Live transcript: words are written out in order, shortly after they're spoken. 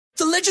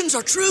The legends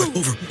are true.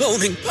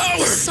 Overwhelming power!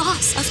 The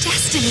sauce of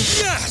destiny.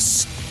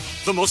 Yes!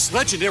 The most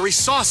legendary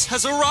sauce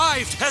has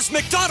arrived as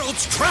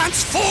McDonald's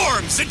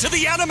transforms into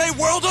the anime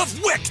world of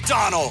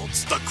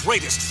WickDonald's. The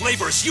greatest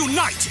flavors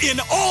unite in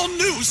all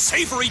new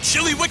savory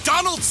chili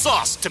McDonald's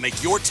sauce to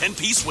make your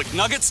 10-piece Wick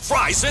Nuggets,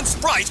 fries, and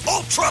Sprite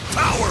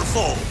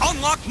ultra-powerful.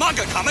 Unlock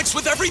manga comics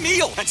with every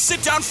meal and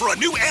sit down for a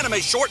new anime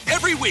short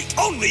every week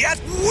only at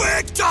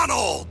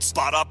WickDonald's.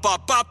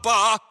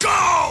 Ba-da-ba-ba-ba,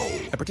 go!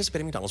 At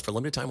participating McDonald's for a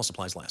limited time while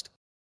supplies last.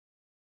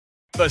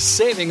 The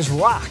savings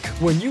rock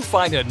when you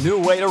find a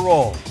new way to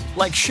roll,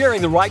 like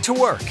sharing the ride to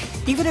work.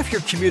 Even if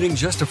you're commuting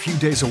just a few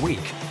days a week,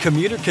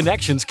 Commuter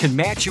Connections can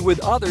match you with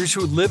others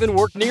who live and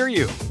work near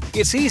you.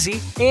 It's easy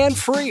and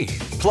free.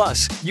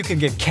 Plus, you can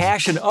get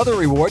cash and other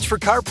rewards for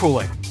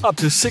carpooling, up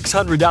to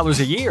 $600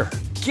 a year.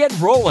 Get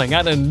rolling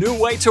on a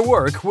new way to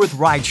work with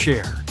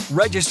rideshare.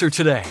 Register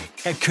today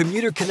at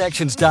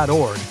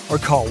commuterconnections.org or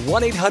call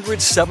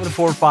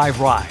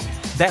 1-800-745-RIDE.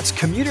 That's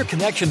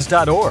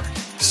commuterconnections.org.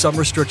 Some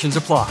restrictions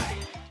apply.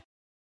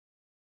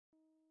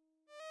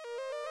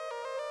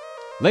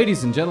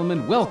 Ladies and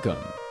gentlemen, welcome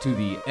to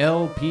the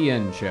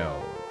LPN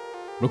Show.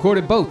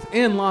 Recorded both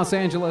in Los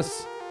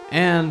Angeles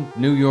and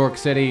New York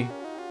City.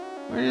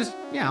 We're just,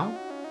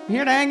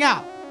 here to hang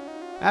out.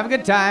 Have a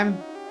good time.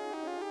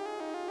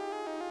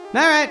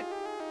 All right.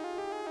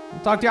 I'll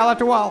talk to y'all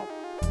after a while.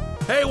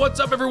 Hey, what's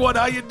up, everyone?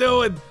 How you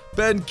doing?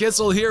 Ben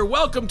Kissel here.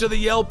 Welcome to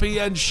the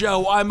LPN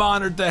Show. I'm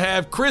honored to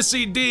have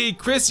Chrissy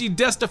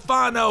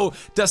DeStefano,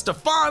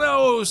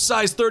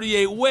 size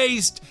 38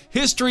 waist,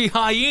 history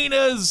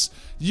hyenas,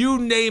 you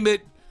name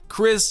it,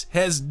 Chris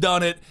has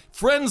done it.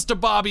 Friends to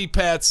Bobby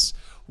Pets.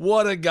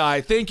 What a guy.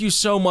 Thank you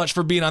so much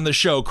for being on the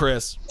show,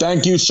 Chris.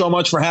 Thank you so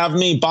much for having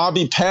me.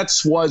 Bobby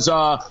Pets was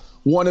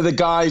one of the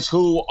guys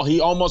who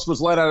he almost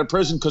was let out of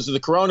prison because of the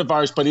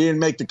coronavirus, but he didn't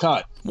make the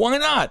cut. Why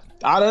not?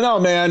 I don't know,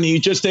 man. They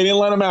didn't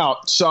let him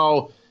out.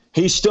 So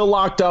he's still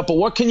locked up, but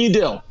what can you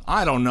do?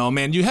 I don't know,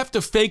 man. You have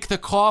to fake the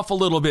cough a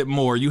little bit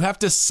more. You have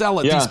to sell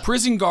it. Yeah. These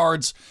prison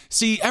guards,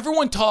 see,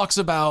 everyone talks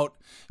about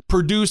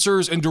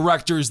producers and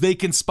directors, they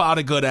can spot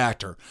a good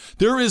actor.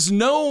 There is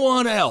no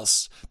one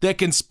else that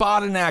can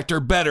spot an actor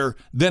better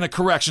than a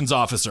corrections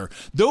officer.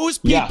 Those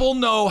people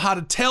know how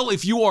to tell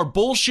if you are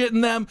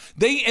bullshitting them.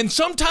 And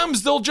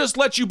sometimes they'll just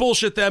let you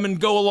bullshit them and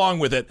go along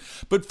with it.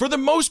 But for the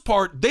most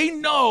part, they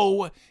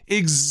know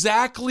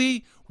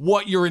exactly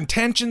what your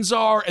intentions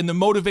are and the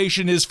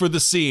motivation is for the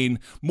scene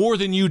more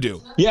than you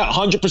do. Yeah,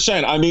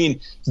 100%. I mean,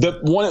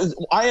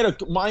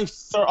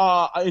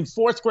 in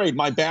fourth grade,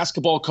 my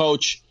basketball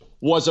coach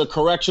was a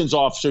corrections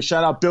officer.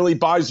 Shout out Billy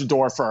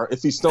Beisendorfer,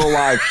 if he's still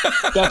alive.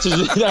 That's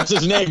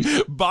his name.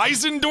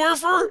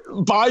 Beisendorfer.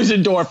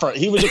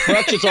 He was a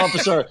corrections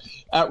officer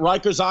at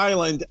Rikers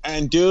Island.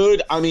 And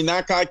dude, I mean,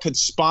 that guy could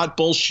spot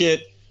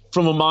bullshit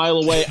from a mile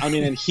away. I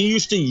mean, and he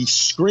used to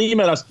scream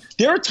at us.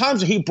 There are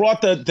times that he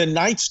brought the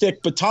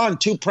nightstick baton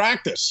to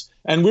practice.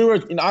 And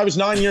I was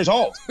 9 years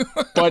old.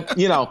 But,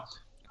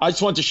 I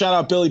just want to shout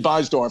out Billy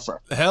Beisdorfer.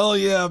 Hell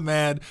yeah,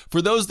 man.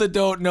 For those that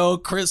don't know,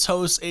 Chris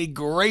hosts a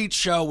great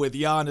show with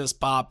Giannis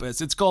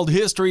Pappas. It's called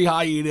History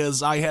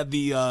Hyenas. I had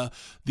the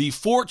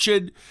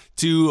fortune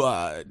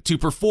to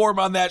perform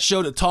on that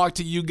show, to talk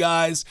to you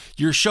guys.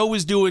 Your show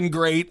is doing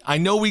great. I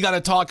know we got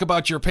to talk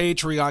about your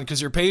Patreon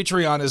because your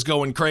Patreon is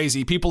going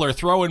crazy. People are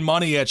throwing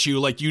money at you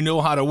like you know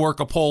how to work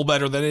a poll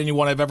better than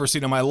anyone I've ever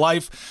seen in my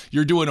life.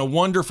 You're doing a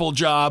wonderful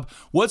job.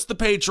 What's the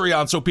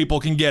Patreon so people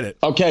can get it?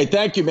 Okay,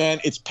 thank you, man.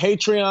 It's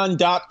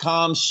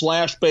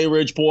patreon.com/Bay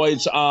Ridge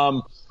Boys.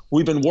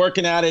 We've been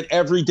working at it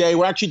every day.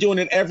 We're actually doing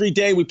it every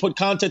day. We put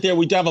content there.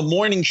 We have a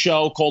morning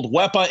show called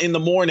WEPA in the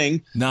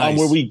Morning, nice.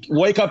 Where we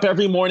wake up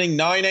every morning,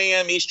 9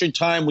 a.m. Eastern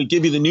time. We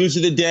give you the news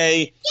of the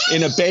day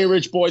in a Bay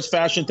Ridge Boys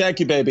fashion. Thank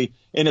you, baby.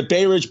 In a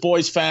Bay Ridge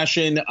Boys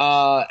fashion,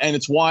 and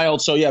it's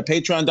wild. So, yeah,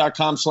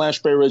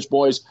 patreon.com/Bay Ridge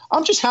Boys.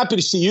 I'm just happy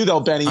to see you, though,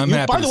 Benny.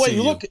 By the way,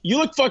 you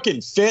look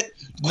fucking fit.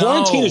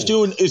 Quarantine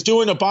is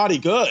doing a body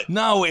good.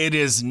 No, it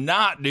is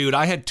not, dude.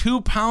 I had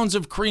 2 pounds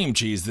of cream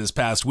cheese this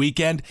past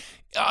weekend.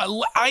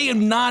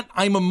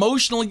 I'm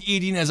emotionally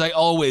eating as I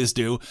always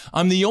do.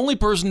 I'm the only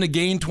person to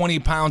gain 20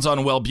 pounds on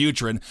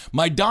Wellbutrin.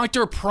 My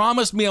doctor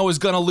promised me I was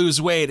going to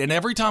lose weight, and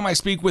every time I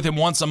speak with him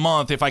once a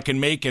month, if I can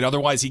make it,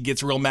 otherwise he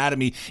gets real mad at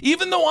me,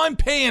 even though I'm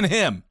paying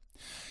him.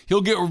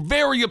 He'll get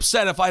very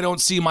upset if I don't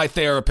see my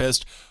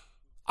therapist.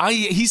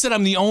 He said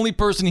I'm the only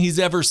person he's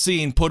ever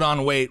seen put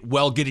on weight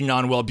while getting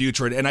on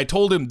Wellbutrin, and I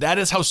told him that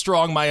is how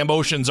strong my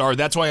emotions are.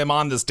 That's why I'm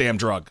on this damn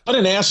drug. What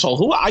an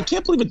asshole. I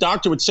can't believe a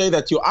doctor would say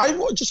that to you. I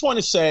just want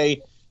to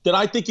say that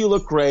I think you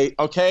look great,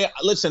 okay?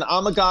 Listen,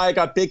 I'm a guy, I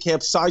got big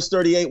hips, size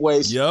 38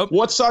 waist. Yep.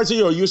 What size are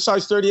you? Are you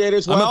size 38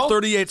 as well? I'm a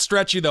 38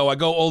 stretchy, though. I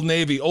go Old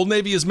Navy. Old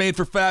Navy is made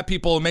for fat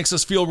people. It makes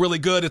us feel really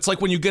good. It's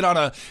like when you go to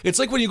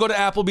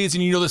Applebee's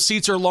and the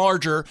seats are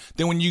larger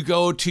than when you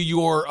go to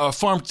your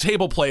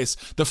farm-to-table place.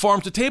 The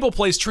farm-to-table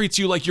place treats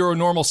you like you're a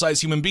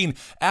normal-sized human being.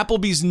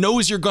 Applebee's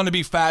knows you're going to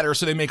be fatter,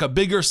 so they make a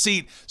bigger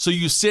seat so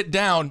you sit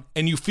down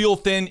and you feel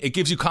thin. It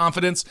gives you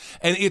confidence,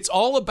 and it's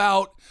all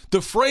about the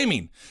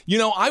framing.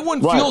 I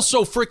wouldn't feel feel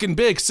so freaking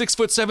big,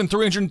 6'7",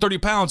 330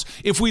 pounds,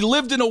 if we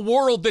lived in a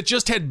world that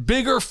just had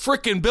bigger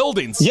freaking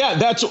buildings.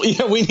 Yeah,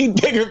 we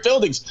need bigger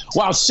buildings.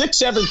 Wow,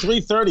 6'7",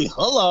 330.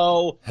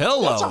 Hello.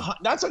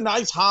 That's a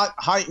nice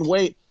height and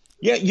weight.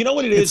 Yeah, you know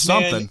what it is, it's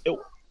something. Man?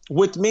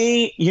 With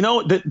me,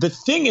 the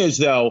thing is,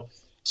 though,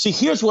 see,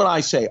 here's what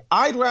I say.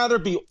 I'd rather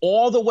be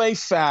all the way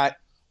fat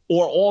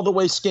or all the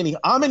way skinny.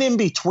 I'm an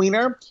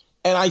in-betweener,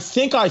 and I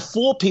think I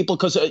fool people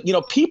because,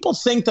 people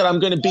think that I'm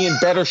going to be in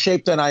better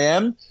shape than I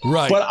am.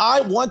 Right.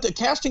 But the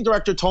casting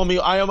director told me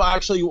I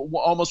actually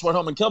almost went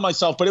home and killed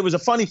myself, but it was a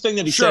funny thing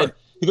that he said.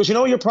 He goes, you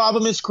know what your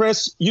problem is,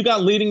 Chris? You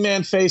got leading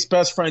man face,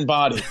 best friend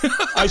body.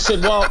 I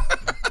said, well...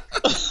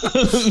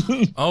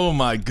 Oh,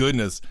 my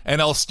goodness.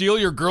 And I'll steal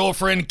your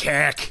girlfriend,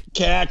 cack,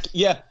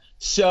 yeah.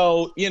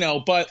 So,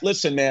 but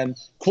listen, man,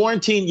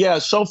 quarantine, yeah,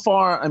 so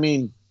far, I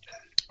mean,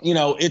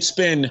 it's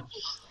been,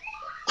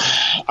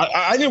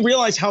 I didn't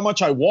realize how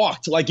much I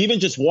walked. Like,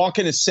 even just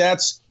walking to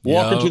sets,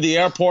 walking to the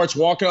airports,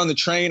 walking on the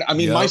train. I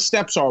mean, my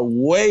steps are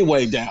way,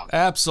 way down.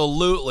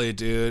 Absolutely,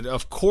 dude.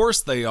 Of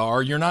course they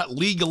are. You're not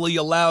legally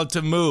allowed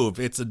to move.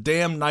 It's a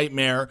damn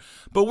nightmare,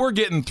 but we're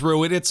getting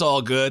through it. It's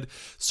all good.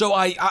 So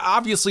I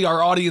obviously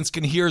our audience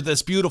can hear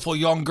this beautiful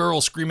young girl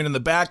screaming in the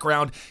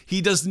background.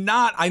 He does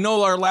not. I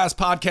know our last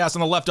podcast on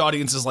the left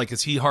audience is like,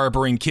 is he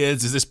harboring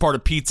kids? Is this part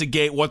of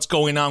Pizzagate? What's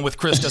going on with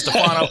Chris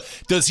DeStefano?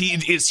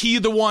 Is he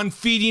the one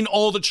feeding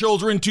all the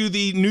children to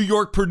the New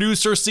York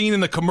producer scene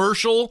in the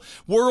commercial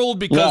world?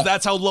 Because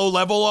that's how low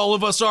level all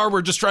of us are.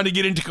 We're just trying to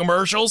get into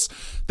commercials.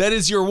 That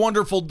is your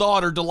wonderful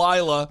daughter,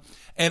 Delilah.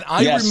 And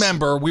I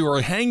remember we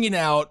were hanging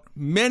out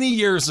many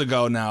years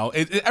ago now.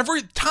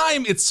 Every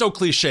time it's so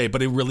cliche,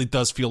 but it really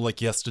does feel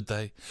like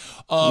yesterday.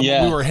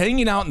 We were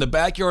hanging out in the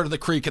backyard of the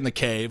Creek in the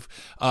Cave,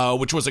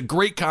 which was a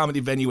great comedy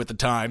venue at the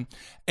time.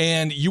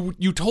 And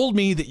you told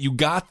me that you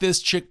got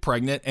this chick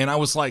pregnant, and I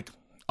was like,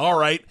 all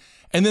right.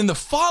 And then the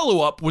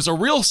follow-up was a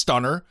real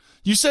stunner.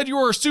 You said you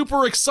were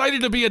super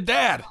excited to be a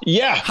dad.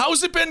 Yeah.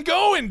 How's it been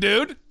going,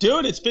 dude?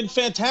 Dude, it's been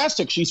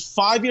fantastic. She's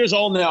 5 years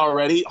old now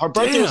already. Her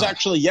birthday was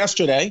actually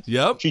yesterday.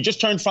 Yep. She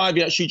just turned 5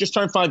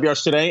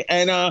 yesterday.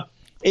 And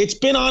it's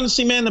been,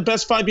 honestly, man, the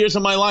best 5 years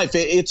of my life.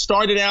 It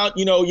started out,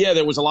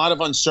 there was a lot of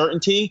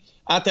uncertainty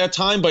at that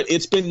time, but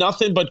it's been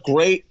nothing but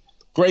great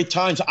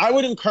times. I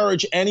would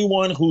encourage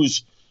anyone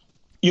who's,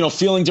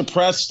 feeling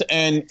depressed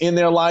and in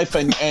their life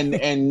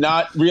and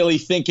not really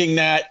thinking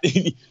that,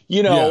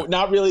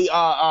 not really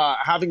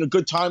having a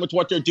good time with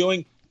what they're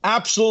doing,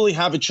 absolutely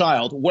have a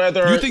child.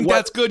 You think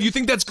that's good? You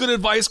think that's good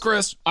advice,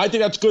 Chris? I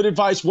think that's good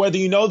advice. Whether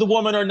you know the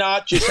woman or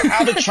not, just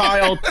have a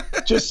child.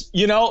 Just,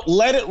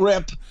 let it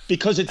rip,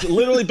 because it's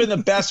literally been the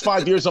best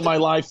 5 years of my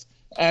life.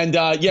 And,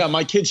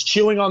 my kid's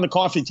chewing on the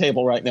coffee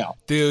table right now.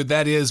 Dude,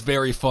 that is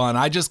very fun.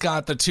 I just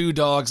got the 2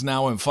 dogs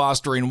now. I'm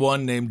fostering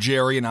one named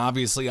Jerry, and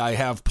obviously I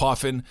have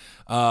Puffin,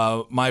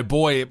 my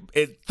boy.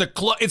 It's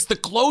the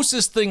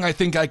closest thing I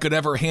think I could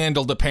ever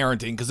handle to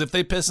parenting, because if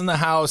they piss in the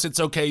house,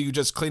 it's okay. You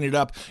just clean it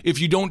up. If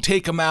you don't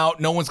take them out,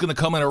 no one's going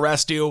to come and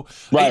arrest you.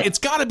 Right. It's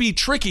got to be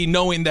tricky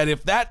knowing that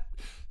if that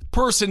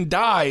person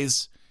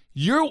dies...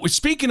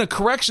 Speaking of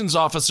corrections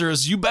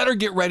officers, you better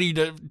get ready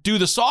to do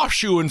the soft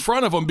shoe in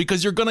front of them,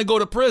 because you're going to go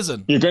to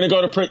prison. You're going to go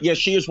to prison. Yeah,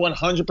 she is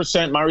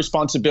 100% my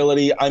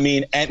responsibility. I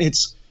mean, and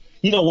it's,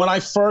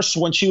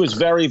 when she was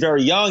very,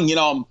 very young,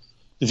 I'm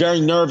a very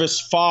nervous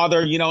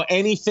father.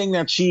 Anything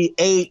that she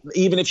ate,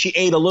 even if she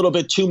ate a little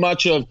bit too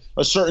much of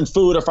a certain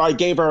food, if I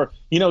gave her,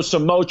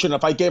 some Motrin,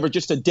 if I gave her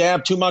just a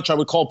dab too much, I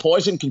would call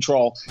poison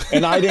control.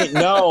 And I didn't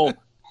know.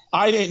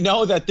 I didn't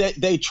know that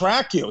they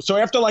track you. So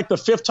after like the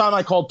 5th time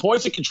I called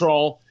poison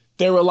control,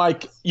 they were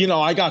like,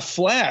 I got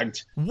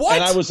flagged. What?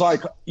 And I was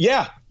like,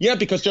 yeah,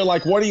 because they're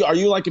like, are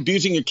you like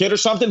abusing your kid or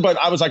something? But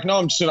I was like, no,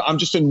 I'm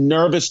just a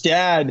nervous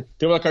dad.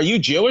 They were like, are you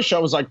Jewish? I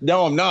was like,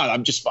 no, I'm not.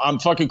 I'm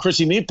fucking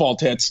Chrissy Meatball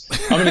Tits.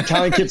 I'm an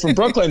Italian kid from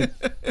Brooklyn,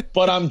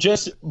 but I'm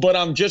just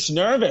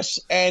nervous.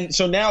 And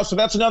so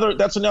that's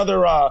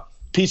another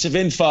piece of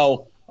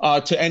info.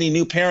 To any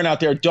new parent out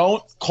there,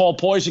 don't call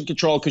poison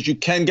control, because you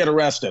can get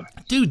arrested.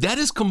 Dude, that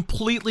is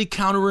completely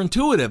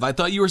counterintuitive. I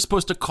thought you were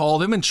supposed to call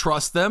them and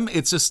trust them.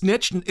 It's a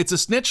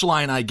snitch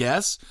line, I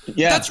guess.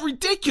 Yeah. That's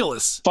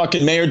ridiculous.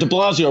 Fucking Mayor de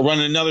Blasio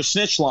running another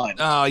snitch line.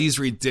 Oh, he's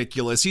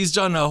ridiculous. He's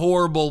done a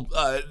horrible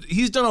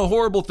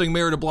thing,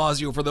 Mayor de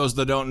Blasio, for those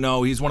that don't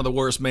know. He's one of the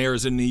worst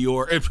mayors in New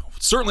York.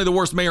 Certainly the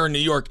worst mayor in New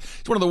York.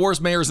 He's one of the worst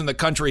mayors in the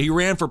country. He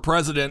ran for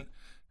president.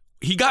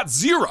 He got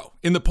 0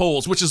 in the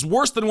polls, which is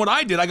worse than what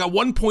I did. I got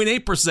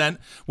 1.8%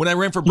 when I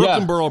ran for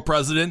Brooklyn Borough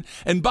president.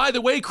 And by the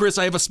way, Chris,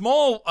 I have a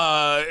small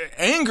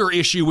anger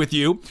issue with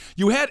you.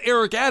 You had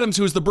Eric Adams,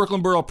 who is the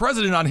Brooklyn Borough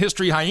president, on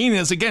History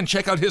Hyenas. Again,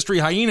 check out History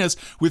Hyenas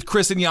with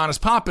Chris and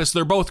Giannis Pappas.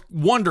 They're both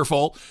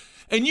wonderful.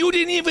 And you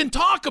didn't even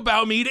talk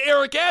about me to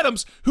Eric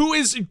Adams, who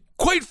is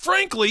quite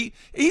frankly,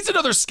 he's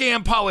another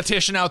scam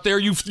politician out there.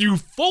 You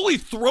have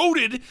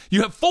full-throated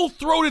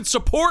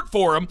support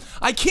for him.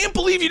 I can't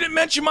believe you didn't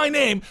mention my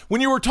name when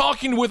you were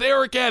talking with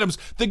Eric Adams,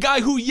 the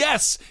guy who,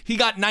 yes, he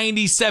got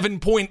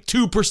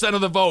 97.2%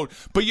 of the vote.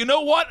 But you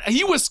know what?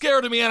 He was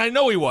scared of me, and I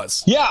know he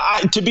was.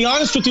 Yeah, to be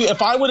honest with you,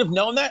 if I would have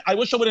known that, I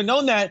wish I would have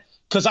known that,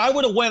 because I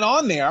would have went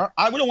on there.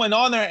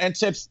 And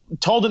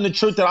told him the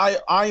truth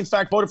that I in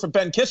fact voted for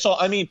Ben Kissel.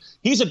 I mean,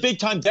 he's a big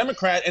time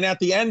Democrat, and at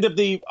the end of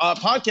the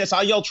podcast,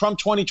 I yelled Trump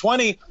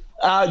 2020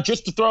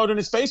 just to throw it in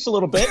his face a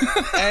little bit.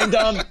 If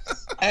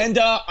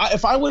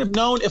I would have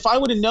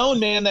known,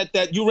 man,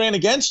 that you ran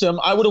against him,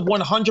 I would have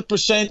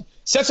 100%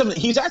 said something.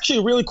 He's actually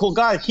a really cool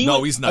guy. He's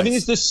nice. I mean,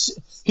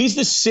 he's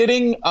the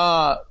sitting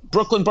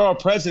Brooklyn Borough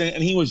president,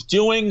 and he was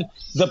doing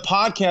the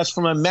podcast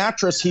from a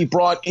mattress he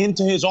brought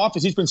into his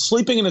office. He's been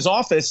sleeping in his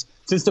office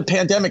since the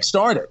pandemic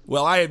started.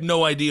 Well, I have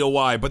no idea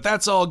why, but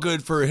that's all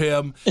good for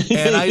him.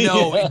 And I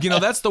know,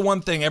 that's the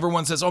one thing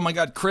everyone says, oh my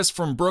God, Chris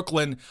from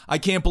Brooklyn, I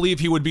can't believe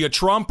he would be a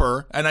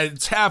Trumper. And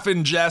it's half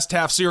in jest,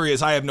 half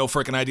serious. I have no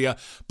freaking idea.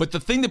 But the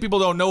thing that people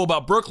don't know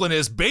about Brooklyn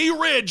is Bay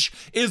Ridge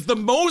is the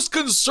most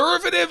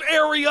conservative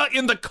area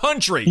in the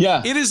country.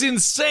 Yeah. It is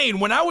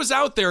insane. When I was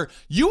out there,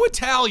 you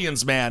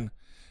Italians, man,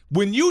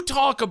 when you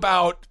talk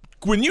about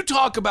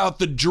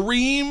the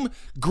dream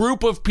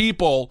group of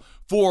people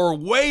for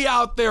way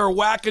out there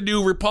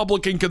wackadoo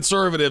Republican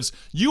conservatives,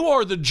 you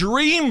are the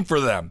dream for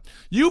them.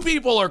 You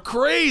people are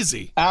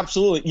crazy.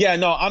 Absolutely. Yeah,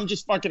 no, I'm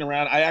just fucking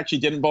around. I actually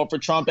didn't vote for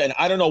Trump, and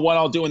I don't know what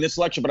I'll do in this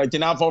election, but I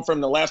did not vote for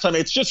him the last time.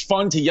 It's just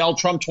fun to yell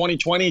Trump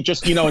 2020,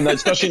 just, and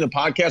especially in the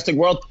podcasting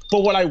world.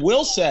 But what I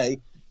will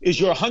say is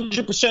you're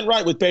 100%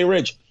 right with Bay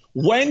Ridge.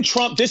 When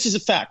Trump, this is a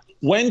fact,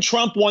 when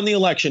Trump won the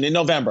election in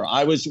November,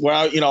 I was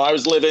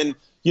living,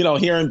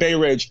 here in Bay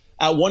Ridge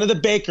at one of the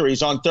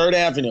bakeries on 3rd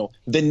Avenue.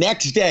 The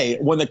next day,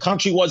 when the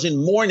country was in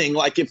mourning,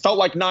 like it felt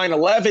like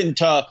 9/11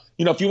 to,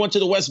 if you went to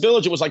the West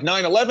Village, it was like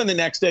 9/11 the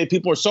next day.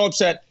 People were so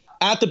upset.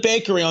 At the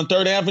bakery on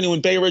 3rd Avenue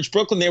in Bay Ridge,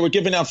 Brooklyn, they were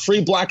giving out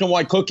free black and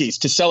white cookies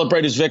to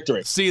celebrate his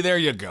victory. See, there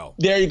you go.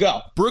 There you go.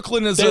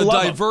 Brooklyn is a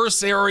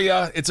diverse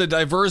area. It's a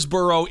diverse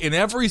borough in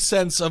every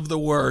sense of the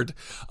word.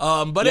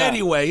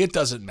 Anyway, it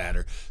doesn't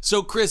matter.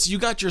 So, Chris, you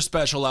got your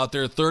special out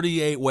there,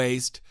 38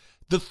 Waist.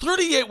 The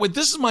 38,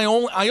 this is my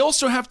own, I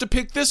also have to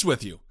pick this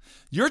with you.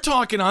 You're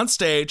talking on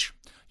stage.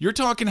 You're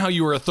talking how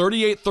you were a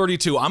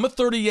 38-32. I'm a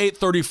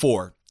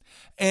 38-34.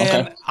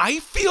 And okay. I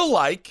feel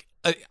like,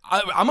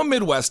 I'm a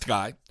Midwest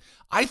guy.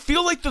 I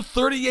feel like the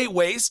 38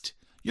 waist,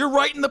 you're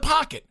right in the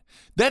pocket.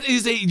 That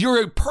is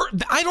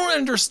I don't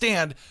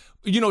understand,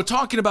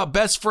 talking about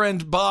best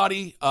friend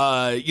body,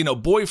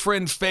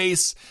 boyfriend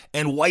face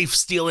and wife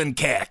stealing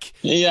cack.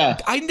 Yeah.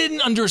 I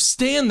didn't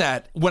understand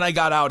that when I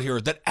got out here,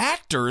 that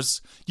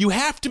actors, you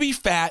have to be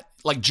fat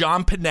like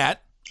John Panette.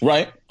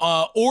 Right.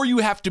 Or you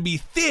have to be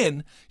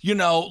thin,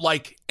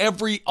 like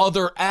every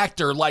other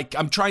actor. Like,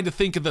 I'm trying to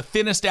think of the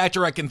thinnest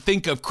actor I can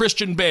think of,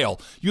 Christian Bale.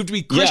 You have to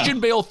be Christian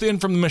Bale thin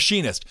from The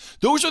Machinist.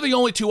 Those are the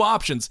only two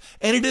options.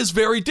 And it is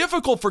very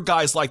difficult for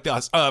guys like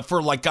us,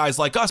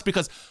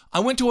 because I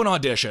went to an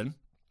audition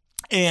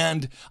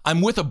and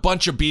I'm with a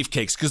bunch of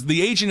beefcakes because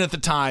the agent at the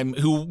time,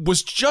 who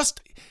was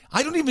just,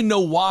 I don't even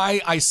know why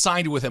I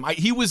signed with him.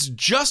 He was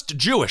just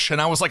Jewish. And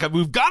I was like,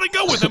 we've got to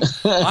go with him.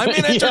 I'm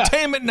in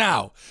entertainment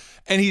now.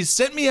 And he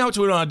sent me out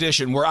to an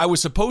audition where I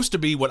was supposed to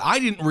be what I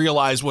didn't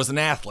realize was an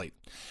athlete.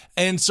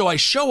 And so I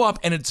show up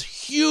and it's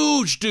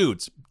huge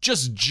dudes,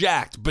 just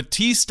jacked,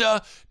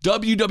 Batista,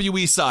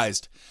 WWE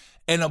sized.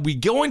 And we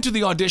go into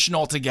the audition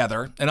all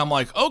together and I'm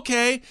like,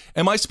 okay,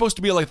 am I supposed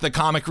to be like the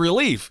comic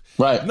relief?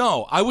 Right.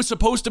 No, I was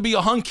supposed to be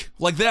a hunk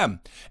like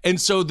them.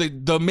 And so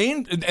the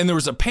main, and there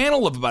was a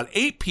panel of about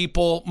 8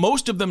 people,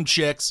 most of them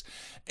chicks.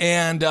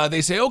 And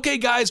they say, okay,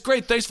 guys,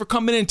 great. Thanks for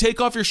coming in.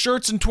 Take off your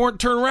shirts and turn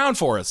around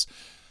for us.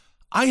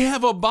 I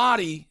have a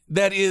body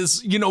that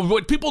is,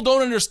 what people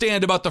don't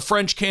understand about the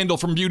French candle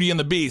from Beauty and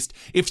the Beast.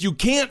 If you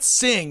can't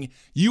sing,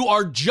 you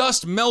are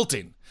just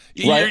melting.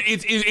 Right.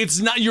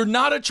 It's not. You're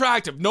not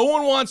attractive. No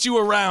one wants you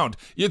around.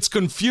 It's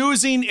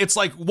confusing. It's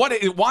like,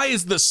 why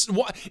is this?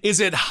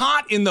 Is it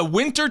hot in the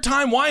winter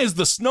time? Why is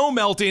the snow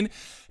melting?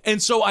 And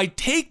so I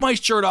take my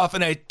shirt off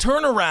and I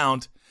turn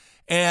around.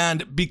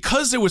 And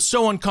because it was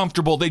so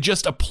uncomfortable, they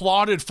just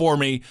applauded for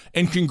me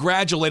and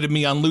congratulated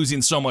me on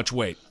losing so much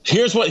weight.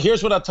 Here's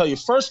what I'll tell you.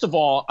 First of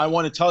all, I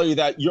want to tell you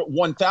that you're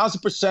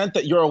 1,000%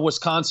 that you're a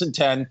Wisconsin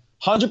 10,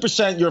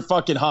 100% you're a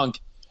fucking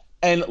hunk.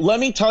 And let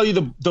me tell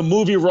you the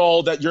movie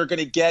role that you're going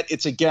to get.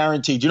 It's a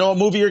guarantee. Do you know what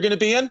movie you're going to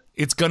be in?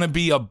 It's going to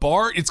be a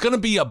bar. It's going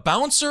to be a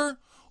bouncer,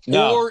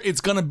 or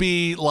it's going to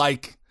be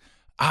like,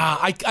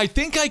 I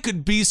think I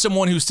could be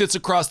someone who sits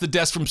across the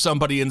desk from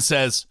somebody and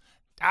says,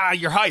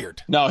 you're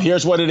hired. No,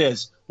 here's what it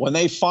is. When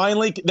they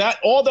finally,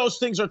 all those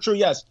things are true,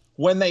 yes.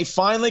 When they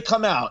finally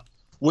come out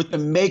with the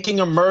Making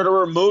a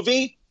Murderer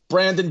movie,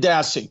 Brandon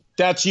Dassey,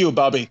 that's you,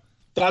 Bubby.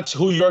 That's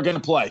who you're going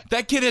to play.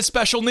 That kid has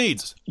special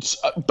needs.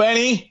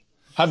 Benny,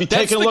 have you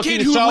taken a look at yourself? That's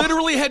the kid who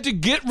literally had to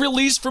get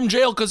released from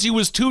jail because he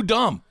was too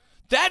dumb.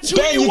 That's who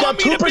Ben, you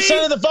got want me to be?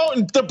 2% of the vote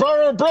in the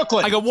borough of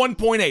Brooklyn. I got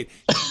 1.8.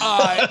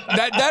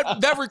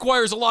 That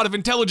requires a lot of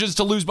intelligence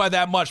to lose by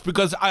that much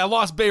because I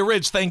lost Bay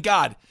Ridge, thank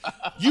God.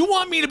 You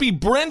want me to be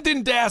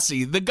Brendan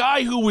Dassey, the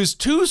guy who was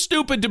too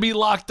stupid to be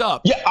locked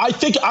up? Yeah, I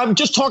think I'm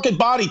just talking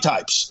body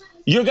types.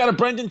 You got a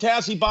Brendan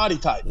Dassey body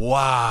type.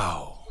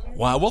 Wow.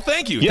 Well,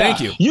 thank you. Yeah. Thank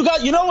you. You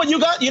got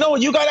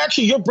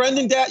actually, you got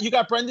Brendan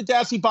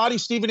Dassey body,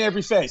 Stephen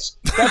Avery face.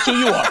 That's who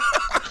you are.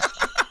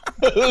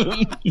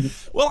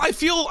 Well,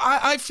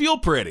 I feel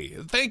pretty.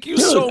 Thank you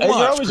Dude, so you're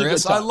much, always a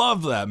Chris. good time. I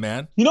love that,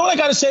 man. You know what I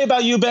got to say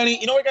about you, Benny?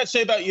 You know what I got to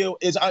say about you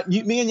is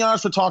me and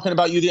Giannis were talking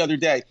about you the other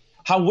day.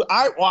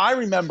 I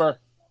remember,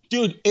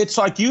 dude, it's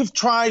like you've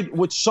tried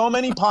with so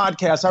many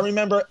podcasts. I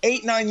remember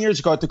 8-9 years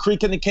ago at the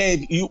Creek in the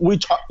Cave, we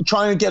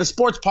trying to get a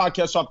sports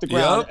podcast off the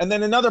ground, and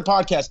then another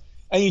podcast,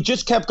 and you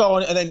just kept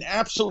going, and then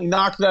absolutely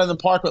knocked it out of the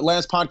park with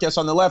last podcast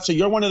on the left. So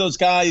you're one of those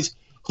guys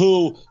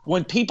who,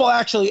 when people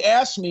actually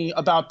ask me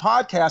about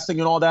podcasting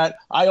and all that,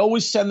 I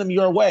always send them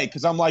your way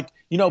because I'm like,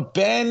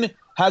 Ben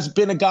has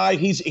been a guy,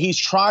 he's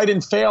tried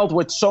and failed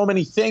with so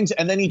many things,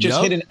 and then he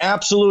just hit an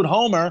absolute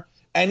homer,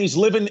 and he's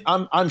living,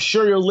 I'm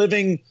sure you're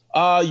living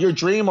your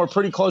dream or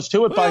pretty close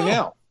to it by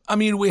now. I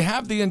mean, we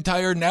have the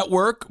entire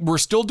network. We're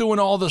still doing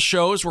all the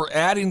shows. We're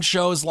adding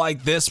shows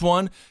like this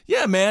one.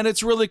 Yeah, man,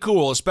 it's really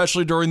cool,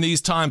 especially during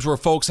these times where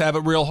folks have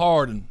it real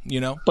hard, and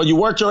But you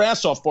worked your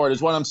ass off for it,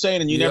 is what I'm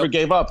saying, and you never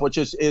gave up, which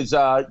is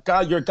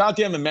God, you're a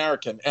goddamn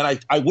American. And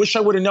I wish I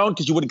would have known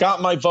because you would have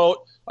gotten my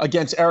vote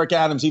against Eric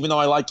Adams, even though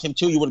I like him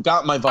too. You would have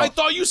gotten my vote. I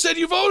thought you said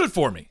you voted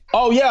for me.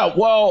 Oh yeah,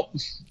 well,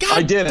 God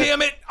I didn't.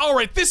 Damn it! All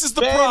right, this is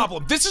the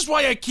problem. This is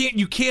why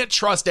you can't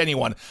trust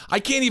anyone. I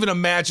can't even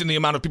imagine the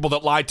amount of people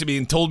that lied to me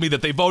and told me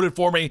that they voted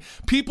for me.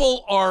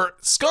 People are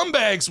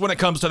scumbags when it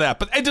comes to that,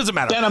 but it doesn't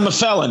matter. Ben, I'm a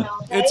felon.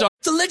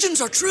 The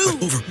legends are true.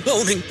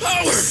 Overwhelming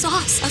power.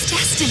 Sauce of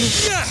destiny.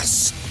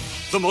 Yes!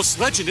 The most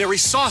legendary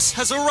sauce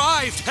has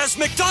arrived as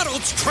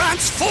McDonald's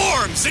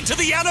transforms into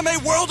the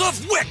anime world of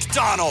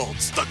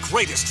WickDonald's. The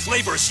greatest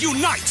flavors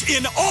unite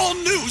in all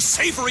new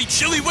savory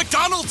chili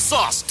WickDonald's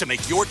sauce to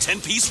make your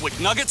 10-piece Wick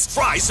Nuggets,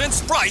 fries, and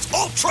Sprite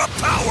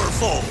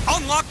ultra-powerful.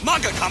 Unlock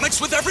manga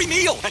comics with every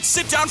meal and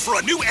sit down for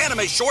a new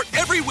anime short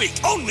every week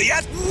only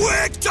at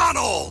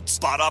WickDonald's.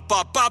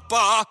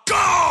 Ba-da-ba-ba-ba,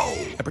 go!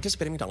 At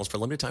participating McDonald's for a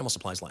limited time while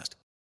supplies last.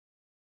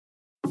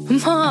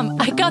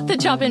 Mom, I got the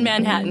job in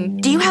Manhattan.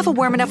 Do you have a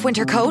warm enough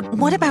winter coat?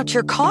 What about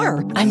your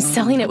car? I'm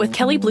selling it with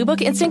Kelley Blue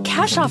Book Instant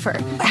Cash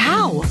Offer.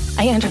 How?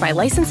 I enter my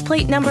license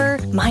plate number,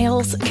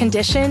 miles,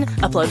 condition,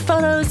 upload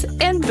photos,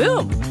 and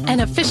boom, an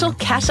official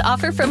cash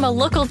offer from a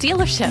local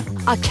dealership.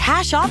 A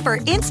cash offer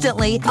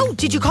instantly? Oh,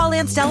 did you call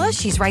Aunt Stella?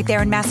 She's right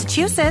there in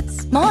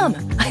Massachusetts. Mom,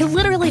 I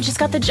literally just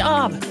got the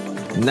job.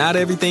 Not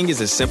everything is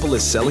as simple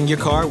as selling your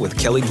car with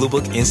Kelley Blue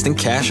Book Instant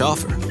Cash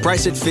Offer.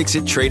 Price it, fix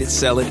it, trade it,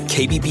 sell it,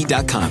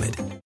 KBB.com it.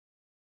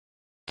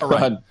 All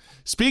right.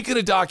 Speaking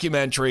of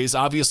documentaries,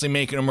 obviously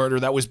Making a Murder,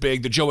 that was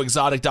big. The Joe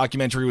Exotic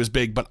documentary was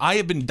big, but I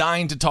have been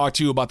dying to talk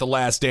to you about The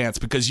Last Dance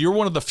because you're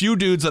one of the few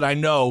dudes that I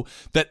know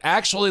that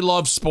actually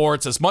loves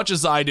sports as much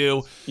as I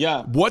do.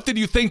 Yeah. What did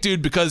you think,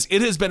 dude? Because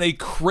it has been a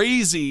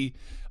crazy,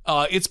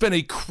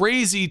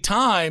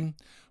 time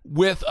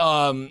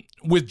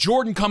with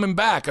Jordan coming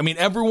back. I mean,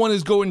 everyone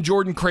is going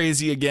Jordan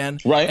crazy again.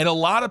 Right. And a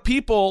lot of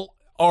people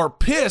are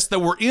pissed that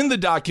we're in the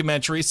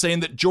documentary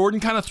saying that Jordan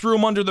kind of threw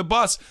him under the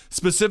bus,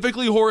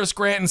 specifically Horace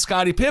Grant and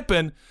Scottie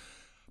Pippen.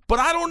 But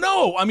I don't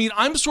know. I mean,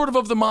 I'm sort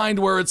of the mind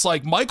where it's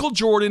like Michael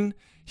Jordan,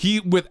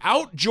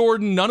 without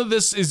Jordan, none of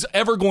this is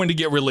ever going to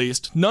get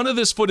released. None of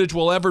this footage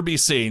will ever be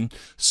seen.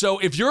 So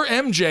if you're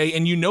MJ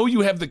and you know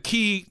you have the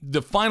key,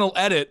 the final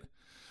edit,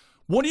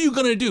 what are you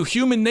going to do?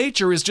 Human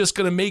nature is just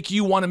going to make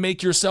you want to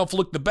make yourself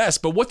look the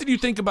best. But what did you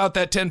think about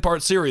that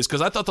 10-part series?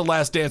 Because I thought The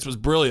Last Dance was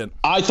brilliant.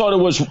 I thought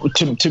it was,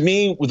 to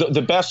me,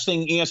 the best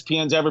thing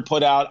ESPN's ever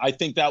put out. I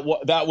think that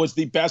was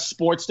the best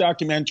sports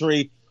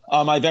documentary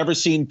I've ever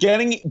seen.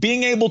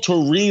 Being able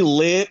to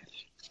relive,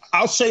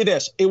 I'll say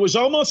this, it was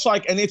almost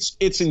like, and it's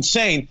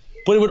insane,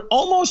 but it would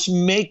almost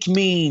make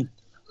me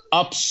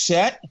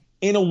upset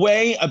in a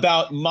way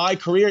about my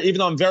career, even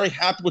though I'm very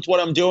happy with what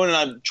I'm doing and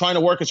I'm trying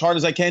to work as hard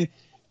as I can.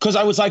 Because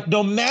I was like,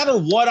 no matter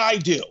what I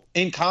do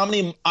in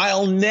comedy,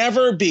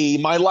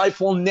 my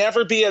life will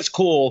never be as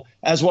cool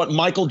as what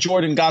Michael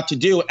Jordan got to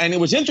do. And it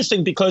was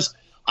interesting because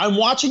I'm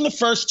watching the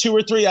first 2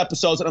 or 3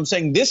 episodes and I'm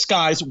saying,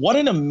 what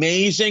an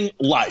amazing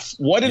life.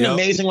 What an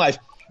amazing life.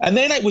 And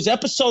then it was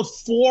episode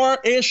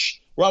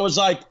 4-ish where I was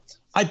like,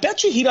 I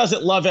bet you he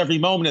doesn't love every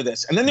moment of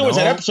this. And then there was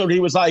that episode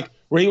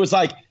where he was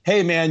like,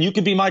 hey man, you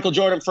could be Michael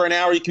Jordan for an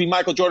hour, you could be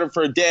Michael Jordan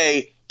for a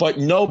day, but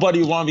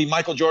nobody want to be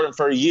Michael Jordan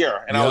for a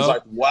year. And I was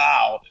like,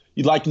 wow.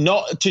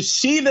 To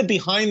see the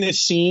behind the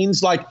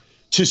scenes,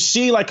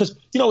 because,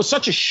 it was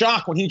such a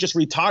shock when he just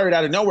retired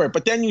out of nowhere.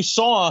 But then you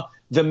saw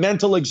the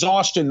mental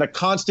exhaustion, the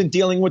constant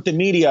dealing with the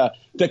media,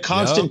 the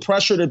constant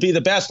pressure to be the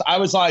best. I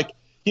was like,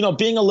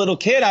 being a little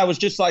kid, I was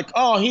just like,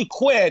 oh, he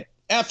quit.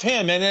 F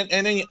him.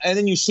 And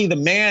then you see the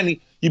man,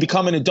 you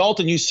become an adult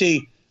and you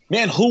see,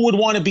 man, who would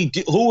want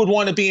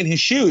to be in his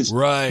shoes?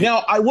 Right.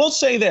 Now, I will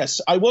say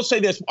this. I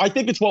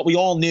think it's what we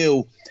all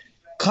knew.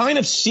 Kind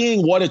of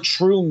seeing what a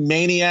true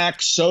maniac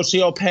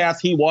sociopath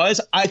he was,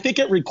 I think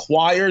it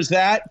requires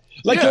that.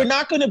 Like, you're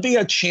not going to be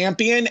a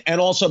champion and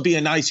also be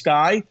a nice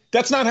guy.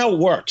 That's not how it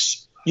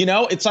works. You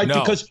know, it's like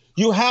because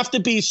you have to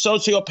be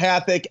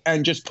sociopathic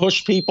and just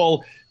push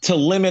people to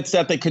limits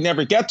that they could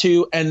never get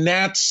to. And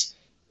that's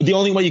the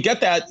only way you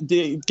get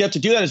to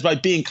do that is by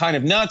being kind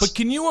of nuts. But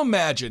can you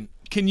imagine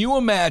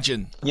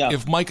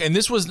if Mike, and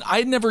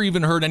I'd never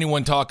even heard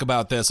anyone talk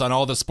about this on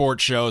all the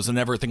sports shows and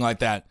everything like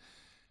that.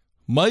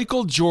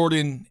 Michael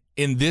Jordan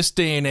in this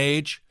day and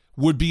age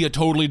would be a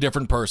totally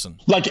different person.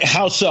 Like,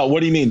 how so?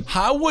 What do you mean?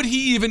 How would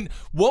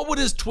what would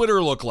his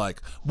Twitter look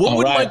like? What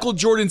would Michael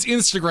Jordan's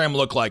Instagram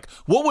look like?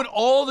 What would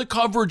all the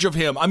coverage of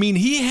him? I mean,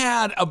 he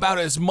had about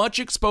as much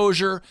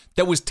exposure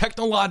that was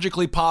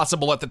technologically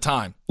possible at the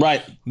time.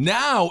 Right.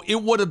 Now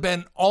it would have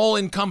been all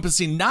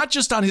encompassing, not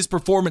just on his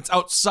performance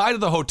outside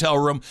of the hotel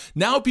room.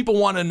 Now people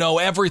want to know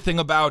everything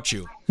about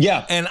you.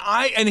 Yeah.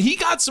 And he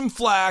got some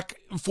flack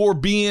for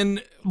being,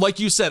 like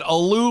you said,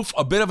 aloof,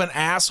 a bit of an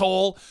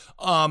asshole.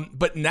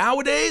 But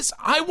nowadays,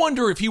 I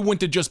wonder if he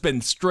wouldn't have just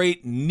been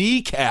straight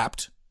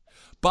kneecapped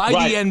by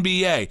the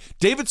NBA.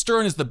 David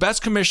Stern is the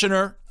best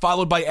commissioner,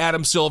 followed by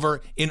Adam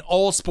Silver in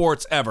all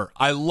sports ever.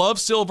 I love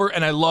Silver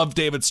and I love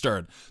David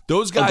Stern.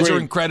 Those guys are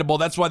incredible.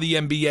 That's why the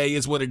NBA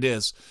is what it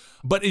is.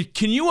 But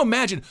can you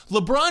imagine?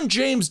 LeBron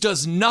James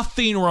does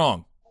nothing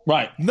wrong.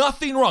 Right.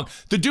 Nothing wrong.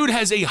 The dude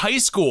has a high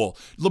school.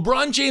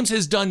 LeBron James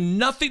has done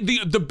nothing.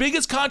 The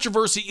biggest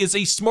controversy is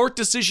a smart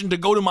decision to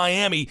go to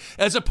Miami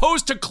as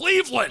opposed to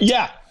Cleveland.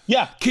 Yeah.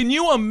 Yeah. Can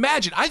you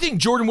imagine? I think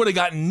Jordan would have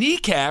gotten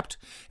kneecapped,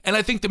 and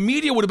I think the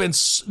media would have been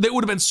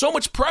so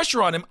much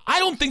pressure on him. I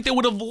don't think they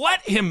would have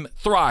let him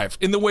thrive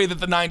in the way that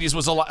the 90s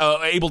was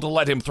able to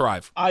let him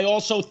thrive. I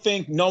also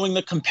think knowing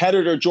the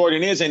competitor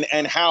Jordan is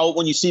and how,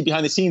 when you see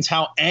behind the scenes,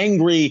 how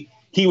angry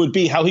he would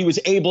be, how he was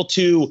able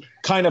to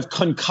kind of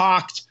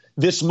concoct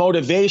this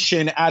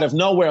motivation out of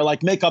nowhere,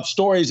 like make up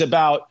stories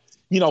about,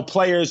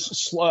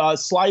 players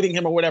sliding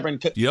him or whatever.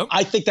 And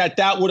I think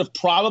that would have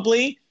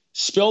probably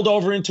spilled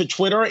over into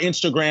Twitter,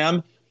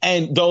 Instagram,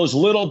 and those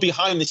little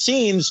behind the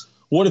scenes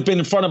would have been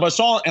in front of us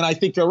all. And I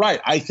think you're right.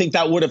 I think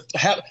that would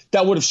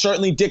have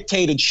certainly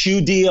dictated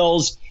shoe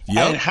deals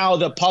and how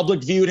the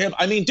public viewed him.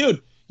 I mean,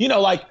 dude, when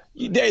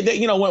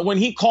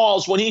he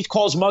calls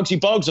Muggsy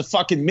Bogues a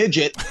fucking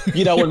midget,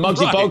 when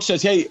Muggsy Bogues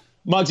says, hey,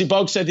 Muggsy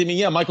Bogues said to me,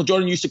 yeah, Michael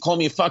Jordan used to call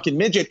me a fucking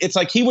midget. It's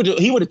like he would have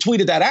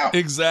tweeted that out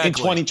in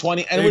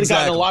 2020 and would have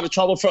gotten a lot of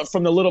trouble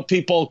from the little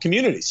people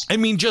communities. I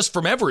mean, just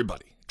from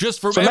everybody. Just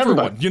from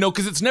everyone,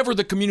 because it's never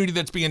the community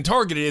that's being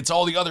targeted. It's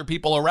all the other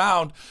people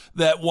around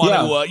that want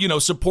to,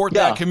 support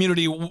that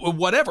community,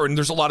 whatever. And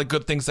there's a lot of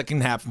good things that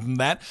can happen from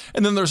that.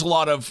 And then there's a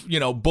lot of,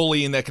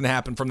 bullying that can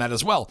happen from that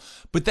as well.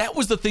 But that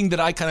was the thing that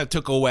I kind of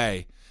took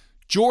away.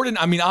 Jordan,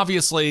 I mean,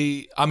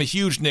 obviously, I'm a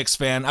huge Knicks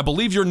fan. I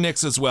believe you're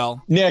Knicks as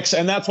well. Knicks,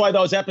 and that's why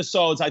those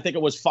episodes, I think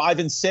it was 5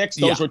 and 6,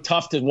 those were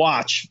tough to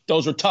watch.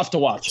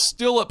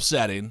 Still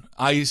upsetting.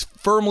 I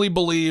firmly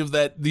believe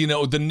that,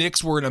 the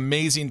Knicks were an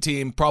amazing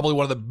team, probably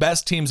one of the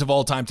best teams of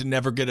all time to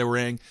never get a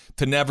ring,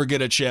 to never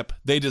get a chip.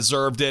 They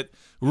deserved it.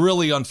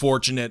 Really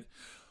unfortunate.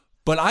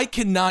 But I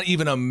cannot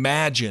even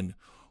imagine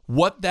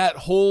what that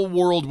whole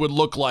world would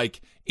look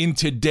like in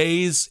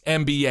today's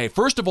NBA.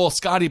 First of all,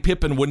 Scottie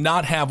Pippen would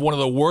not have one of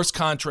the worst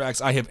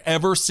contracts I have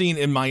ever seen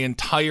in my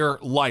entire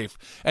life.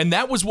 And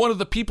that was one of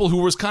the people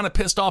who was kind of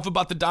pissed off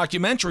about the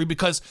documentary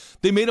because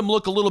they made him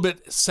look a little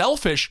bit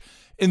selfish.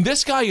 And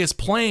this guy is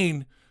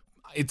playing,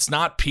 it's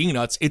not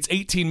peanuts, it's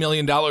 $18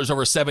 million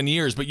over 7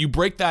 years, but you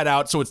break that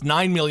out, so it's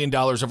 $9 million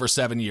over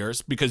 7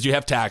 years because you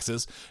have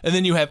taxes, and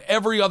then you have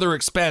every other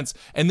expense,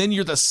 and then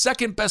you're the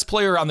second best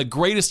player on the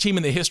greatest team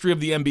in the history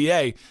of the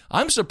NBA.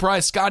 I'm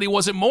surprised Scottie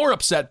wasn't more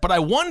upset, but I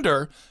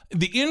wonder,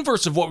 the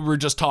inverse of what we were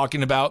just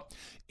talking about,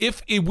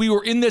 if we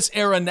were in this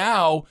era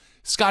now,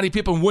 Scottie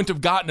Pippen wouldn't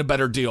have gotten a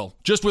better deal.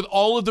 Just with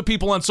all of the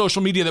people on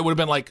social media that would have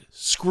been like,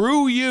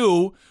 screw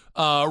you,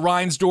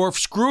 Reinsdorf,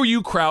 screw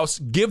you, Krause,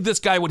 give this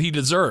guy what he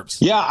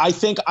deserves. Yeah, I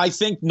think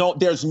no,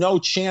 there's no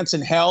chance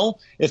in hell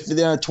if the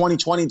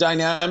 2020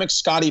 dynamics,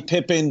 Scottie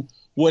Pippen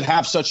would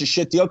have such a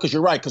shit deal, because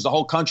you're right, because the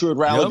whole country would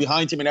rally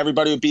behind him and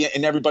everybody would be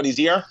in everybody's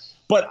ear.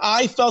 But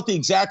I felt the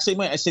exact same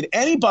way. I said,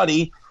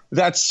 anybody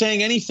that's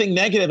saying anything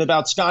negative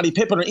about Scottie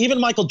Pippen, or even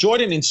Michael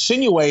Jordan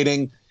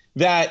insinuating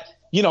that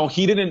he had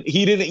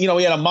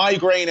a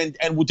migraine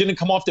and didn't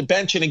come off the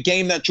bench in a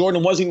game that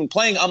Jordan wasn't even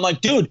playing. I'm like,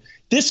 dude,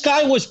 this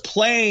guy was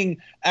playing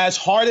as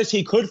hard as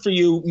he could for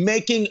you,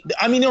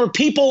 there were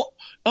people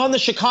on the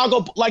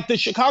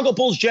Chicago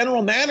Bulls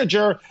general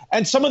manager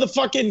and some of the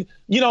fucking,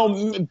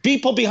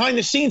 people behind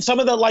the scenes, some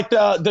of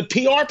the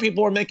PR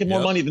people were making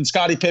more money than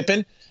Scottie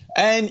Pippen.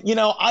 And,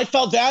 I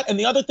felt that. And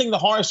the other thing, the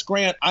Horace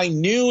Grant, I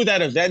knew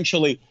that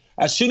eventually,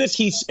 as soon as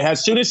he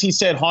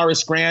said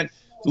Horace Grant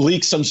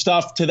leaked some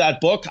stuff to that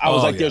book, I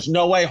was there's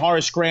no way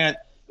Horace Grant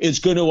is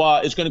going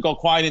to go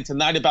quiet in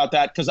tonight about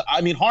that. Because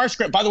I mean, Horace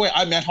Grant. By the way,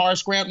 I met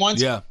Horace Grant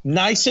once. Yeah,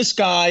 nicest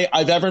guy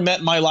I've ever met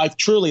in my life.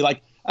 Truly,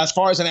 like as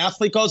far as an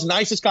athlete goes,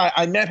 nicest guy.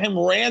 I met him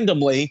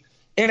randomly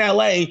in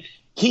L.A.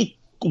 He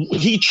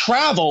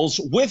travels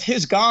with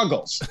his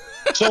goggles.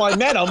 So I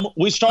met him.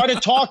 We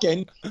started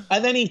talking,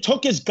 and then he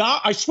took his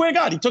I swear to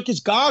God, he took his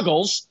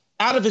goggles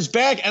out of his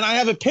bag, and I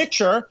have a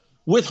picture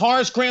with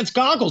Horace Grant's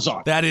goggles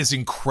on. That is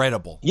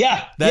incredible.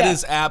 Yeah. That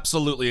is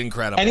absolutely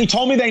incredible. And he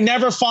told me they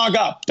never fog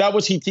up. That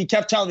was he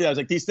kept telling me that. I was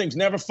like, these things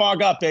never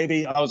fog up,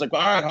 baby. I was like, all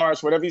right,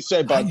 Horace, whatever you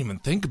say, bud. I didn't even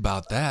think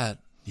about that.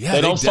 Yeah,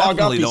 they don't fog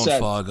up, he don't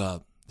said. fog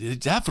up. They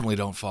definitely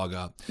don't fog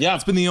up. Yeah.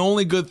 It's been the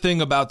only good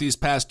thing about these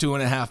past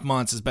 2.5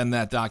 months has been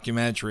that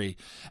documentary.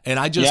 And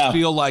I just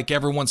feel like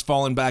everyone's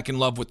fallen back in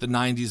love with the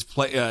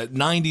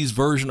 90s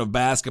version of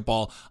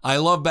basketball. I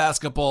love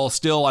basketball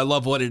still. I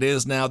love what it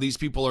is now. These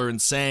people are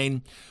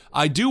insane.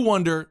 I do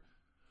wonder,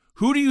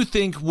 who do you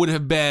think would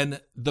have been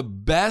the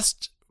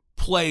best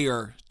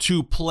player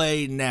to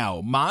play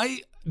now?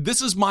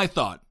 This is my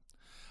thought.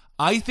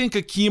 I think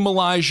Akeem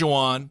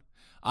Olajuwon,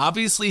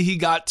 obviously he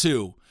got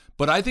 2.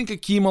 But I think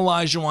Akeem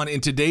Olajuwon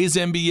in today's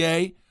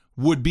NBA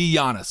would be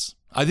Giannis.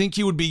 I think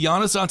he would be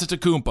Giannis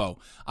Antetokounmpo.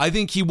 I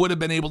think he would have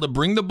been able to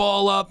bring the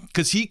ball up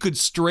because he could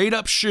straight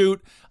up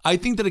shoot. I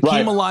think that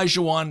Akeem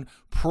Olajuwon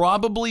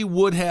probably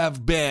would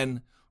have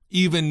been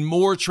even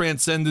more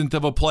transcendent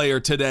of a player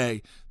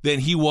today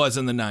than he was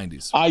in the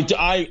 90s.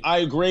 I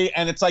agree,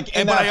 and it's like,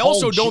 but I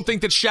also don't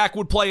think that Shaq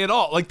would play at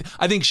all. Like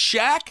I think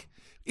Shaq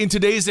in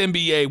today's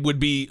NBA would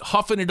be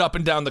huffing it up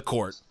and down the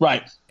court.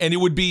 Right. And it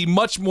would be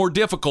much more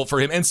difficult for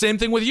him. And same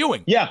thing with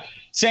Ewing. Yeah.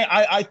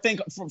 I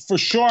think for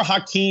sure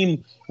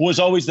Hakeem was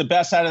always the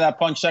best out of that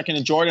bunch, second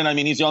to Jordan. I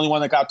mean, he's the only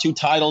one that got 2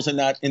 titles in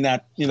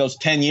those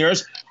 10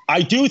 years.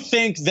 I do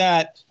think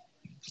that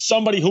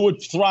somebody who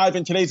would thrive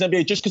in today's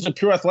NBA just because of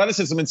pure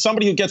athleticism and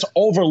somebody who gets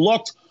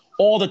overlooked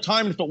all the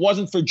time. If it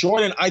wasn't for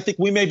Jordan, I think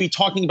we may be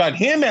talking about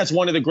him as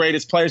one of the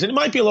greatest players. And it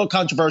might be a little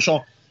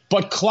controversial,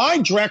 but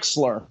Clyde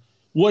Drexler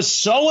was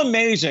so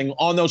amazing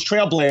on those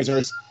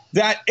Trailblazers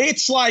that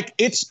it's like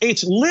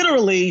it's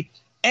literally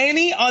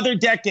any other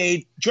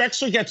decade.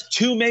 Drexler gets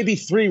 2, maybe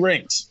 3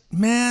 rings.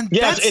 Man,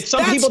 yes,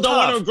 some people don't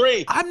want to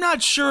agree. I'm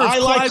not sure. I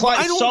like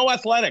Clyde. So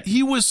athletic.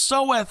 He was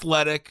so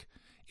athletic.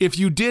 If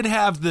you did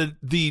have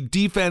the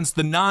defense,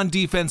 the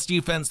non-defense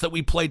defense that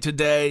we play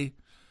today,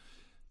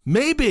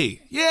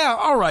 maybe. Yeah,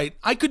 all right.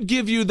 I could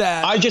give you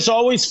that. I just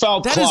always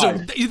felt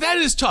Clyde. That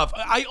is tough.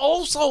 I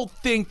also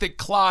think that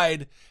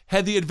Clyde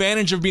had the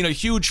advantage of being a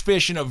huge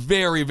fish in a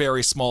very,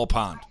 very small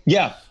pond.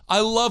 Yeah. I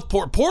love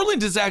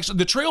Portland is actually,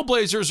 the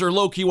Trailblazers are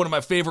low-key one of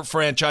my favorite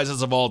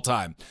franchises of all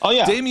time. Oh,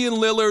 yeah. Damian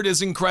Lillard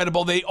is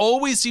incredible. They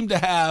always seem to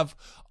have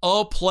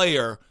a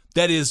player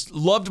that is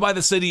loved by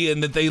the city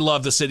and that they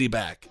love the city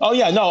back. Oh,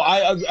 yeah. No,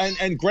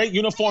 and great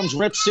uniforms,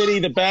 Rip City,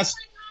 the best.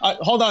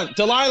 Hold on.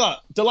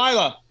 Delilah,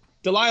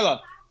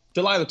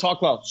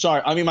 talk low.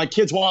 Sorry. I mean, my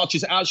kid's while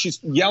she's out, she's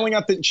yelling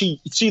at she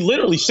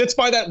literally sits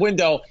by that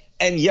window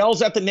and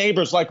yells at the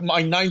neighbors like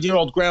my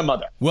 90-year-old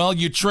grandmother. Well,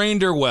 you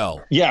trained her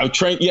well. Yeah,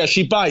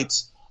 she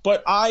bites.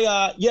 But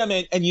man,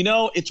 and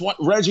it's what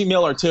Reggie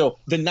Miller too.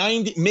 The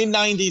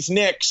mid-90s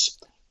Knicks,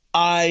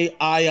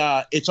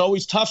 it's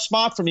always tough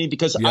spot for me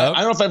because I don't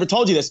know if I ever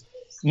told you this.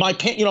 My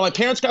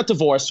parents got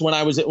divorced when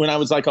I was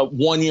like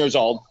 1 year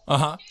old.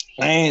 Uh-huh.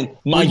 And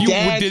my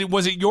dad,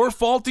 was it your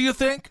fault, do you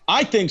think?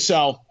 I think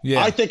so.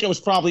 Yeah. I think it was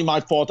probably my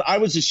fault. I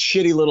was a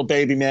shitty little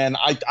baby, man.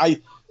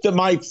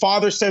 My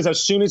father says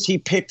as soon as he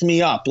picked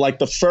me up, like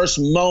the first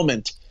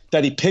moment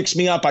that he picks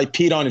me up, I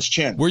peed on his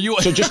chin. Were you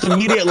so just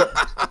immediately?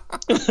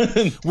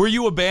 Were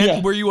you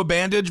a Were you a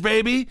bandage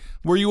baby?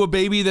 Were you a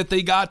baby that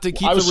they got to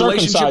keep the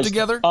relationship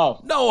together? Oh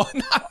no,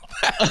 not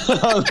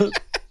that.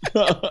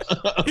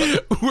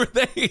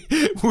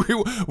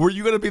 Were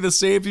you going to be the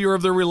savior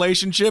of the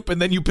relationship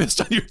and then you pissed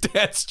on your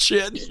dad's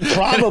chin?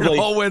 Probably. And it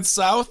all went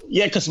south?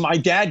 Yeah, because my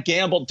dad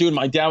gambled. Dude,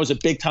 my dad was a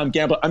big time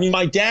gambler. I mean,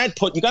 my dad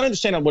you got to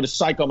understand what a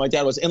psycho my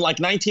dad was. In like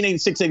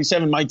 1986,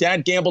 87, my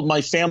dad gambled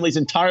my family's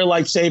entire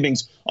life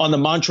savings on the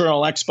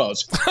Montreal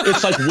Expos.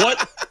 It's like,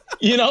 what?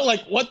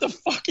 What the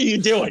fuck are you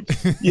doing?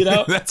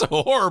 That's a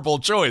horrible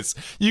choice.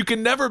 You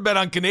can never bet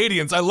on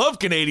Canadians. I love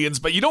Canadians,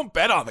 but you don't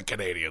bet on the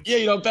Canadians. Yeah,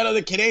 you don't bet on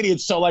the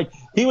Canadians. So,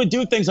 he would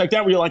do things like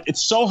that where you're like,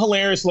 it's so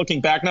hilarious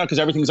looking back now because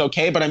everything's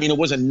okay. But, I mean, it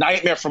was a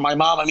nightmare for my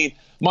mom. I mean,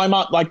 my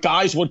mom,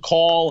 guys would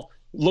call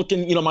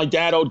my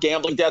dad owed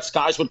gambling debts.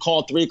 Guys would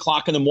call at 3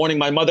 o'clock in the morning.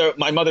 My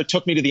mother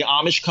took me to the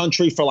Amish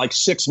country for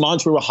 6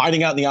 months. We were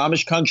hiding out in the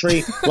Amish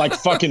country, like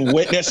fucking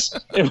witness.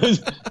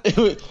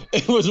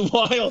 It was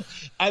wild.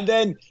 And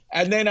then,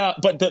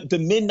 but the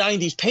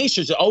mid-90s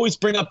Pacers always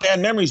bring up bad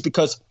memories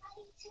because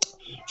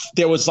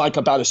there was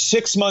about a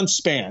 6-month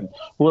span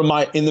where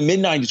in the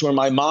mid-90s where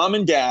my mom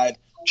and dad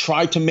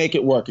tried to make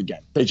it work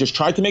again. They just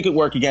tried to make it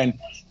work again.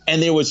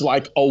 And there was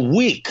a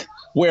week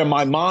where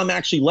my mom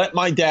actually let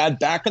my dad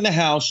back in the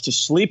house to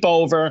sleep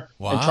over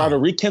and try to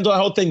rekindle the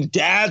whole thing.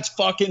 Dad's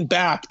fucking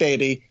back,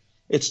 baby.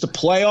 It's the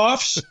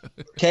playoffs,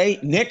 okay?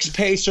 Knicks,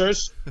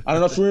 Pacers. I don't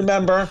know if you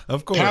remember.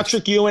 Of course.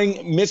 Patrick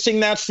Ewing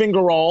missing that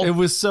finger roll. It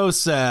was so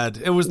sad.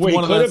 It was where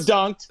one he could have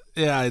dunked.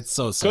 Yeah, it's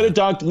so sad. Could have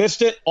dunked,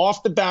 missed it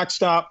off the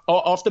backstop,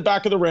 off the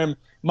back of the rim.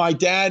 My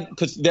dad,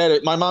 because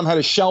my mom had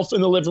a shelf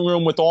in the living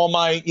room with all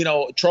my,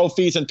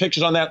 trophies and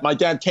pictures on that. My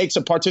dad takes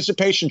a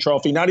participation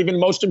trophy, not even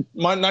most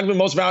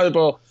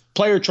valuable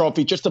player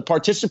trophy, just a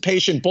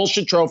participation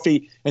bullshit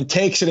trophy, and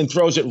takes it and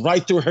throws it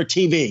right through her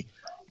TV.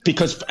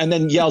 And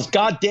then yells,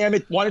 "God damn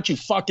it, why don't you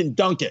fucking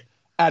dunk it?"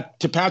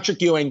 to Patrick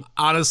Ewing.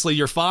 Honestly,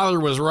 your father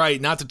was right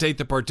not to take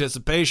the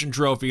participation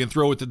trophy and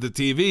throw it to the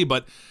TV,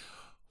 but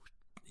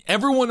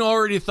everyone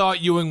already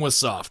thought Ewing was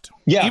soft.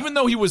 Yeah. Even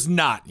though he was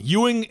not.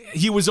 Ewing,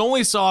 he was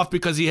only soft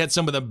because he had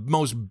some of the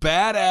most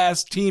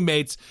badass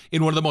teammates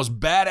in one of the most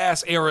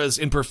badass eras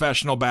in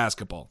professional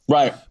basketball.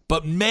 Right.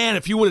 But man,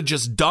 if he would have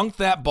just dunked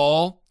that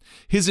ball,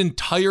 his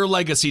entire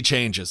legacy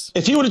changes.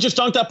 If he would have just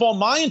dunked that ball,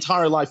 my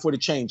entire life would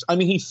have changed. I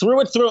mean, he threw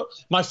it through.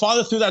 My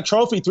father threw that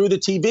trophy through the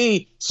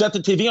TV, set the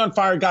TV on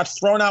fire, got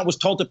thrown out, was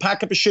told to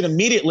pack up his shit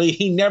immediately.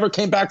 He never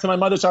came back to my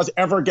mother's house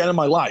ever again in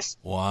my life.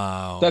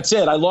 Wow. That's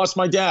it. I lost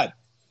my dad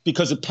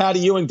because of Patty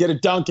Ewing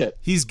didn't dunk it.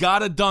 He's got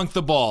to dunk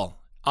the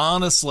ball.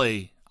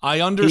 Honestly,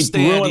 I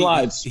understand. He ruined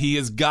lives. He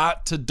has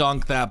got to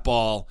dunk that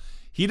ball.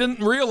 He didn't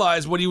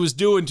realize what he was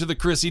doing to the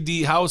Chrissy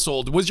D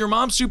household. Was your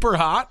mom super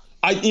hot?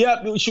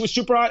 Yeah, she was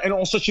super hot, and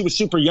also she was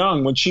super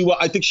young.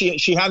 I think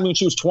she had me when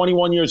she was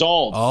 21 years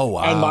old. Oh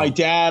wow! And my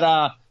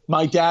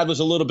dad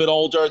was a little bit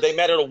older. They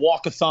met at a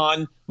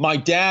walkathon. My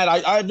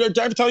dad, did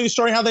I ever tell you the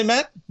story how they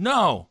met?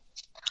 No.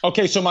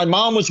 Okay, so my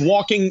mom was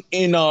walking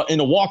in a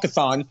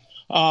walkathon.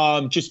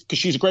 Just because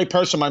she's a great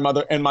person, my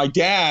mother, and my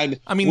dad.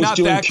 I mean, not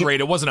that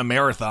great. It wasn't a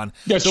marathon.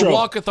 That's the true.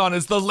 Walkathon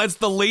is that's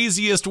the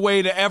laziest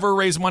way to ever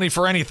raise money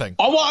for anything.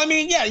 Oh well, I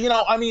mean,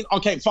 yeah,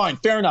 okay, fine,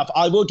 fair enough.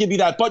 I will give you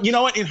that. But you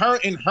know what? In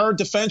her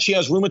defense, she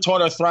has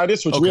rheumatoid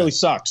arthritis, which really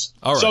sucks.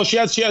 All right. So she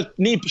has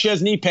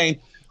knee pain.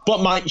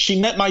 But she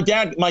met my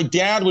dad. My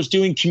dad was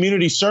doing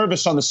community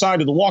service on the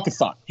side of the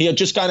walkathon. He had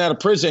just gotten out of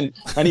prison,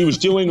 and he was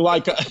doing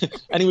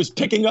and he was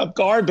picking up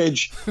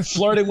garbage,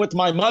 flirting with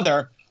my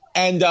mother.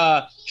 And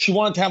she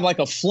wanted to have like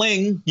a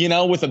fling,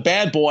 with a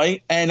bad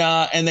boy.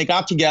 And they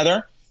got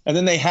together, and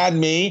then they had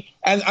me.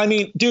 And I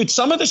mean, dude,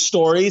 some of the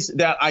stories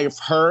that I've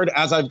heard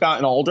as I've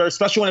gotten older,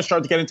 especially when I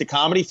started to get into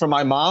comedy from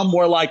my mom,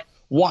 were like,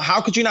 well,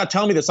 how could you not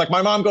tell me this? Like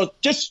my mom goes,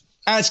 just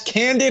as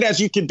candid as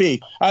you could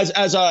be, as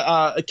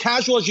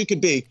casual as you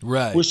could be.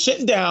 Right. We're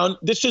sitting down.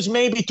 This was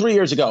maybe 3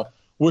 years ago.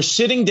 We're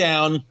sitting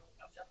down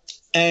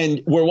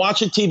and we're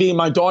watching TV.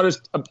 My daughter's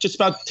just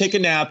about to take a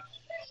nap.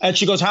 And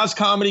she goes, how's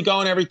comedy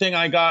going? Everything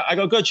I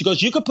go, good. She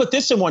goes, you could put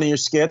this in one of your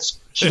skits.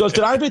 She goes,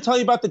 did I ever tell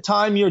you about the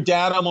time your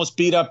dad almost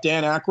beat up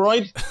Dan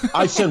Aykroyd?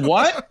 I said,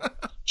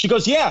 what? She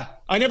goes, yeah.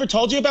 I never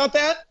told you about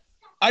that?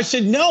 I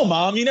said, no,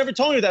 Mom, you never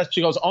told me that. She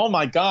goes, oh,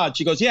 my God.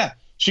 She goes, yeah.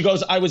 She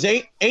goes, I was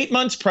eight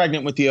months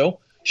pregnant with you.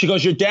 She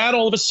goes, your dad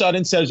all of a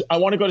sudden says, I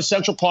want to go to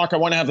Central Park. I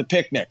want to have a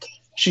picnic.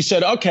 She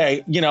said,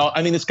 okay.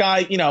 This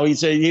guy,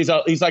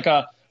 he's like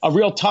a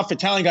real tough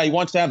Italian guy. He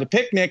wants to have a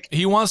picnic.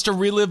 He wants to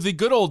relive the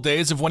good old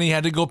days of when he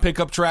had to go pick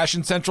up trash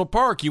in Central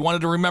Park. He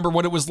wanted to remember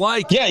what it was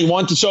like. Yeah, he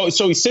wanted to.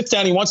 So he sits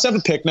down. He wants to have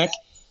a picnic,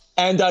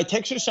 and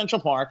takes her to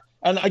Central Park.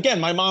 And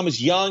again, my mom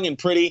is young and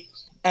pretty,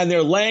 and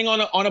they're laying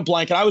on a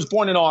blanket. I was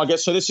born in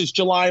August, so this is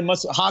July,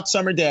 hot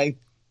summer day.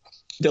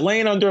 They're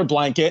laying under a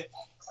blanket,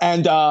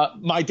 and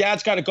my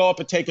dad's got to go up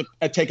and take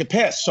a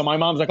piss. So my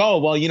mom's like, oh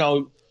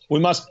well, we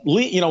must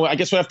leave. I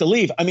guess we have to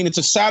leave. I mean, it's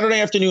a Saturday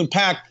afternoon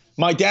pack.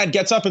 My dad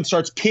gets up and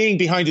starts peeing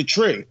behind a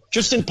tree,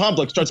 just in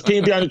public, starts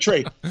peeing behind a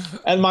tree.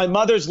 And my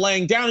mother's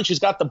laying down and she's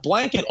got the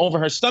blanket over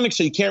her stomach,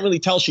 so you can't really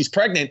tell she's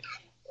pregnant.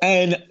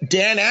 And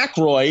Dan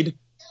Aykroyd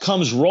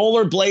comes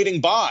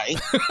rollerblading by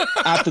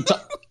at the time.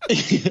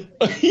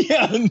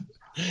 Yeah,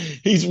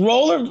 he's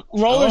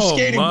roller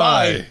skating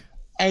by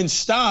and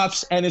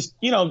stops and is,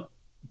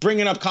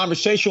 bringing up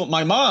conversation with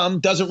my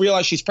mom, doesn't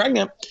realize she's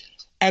pregnant.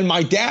 And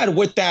my dad,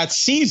 with that,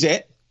 sees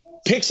it,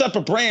 picks up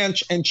a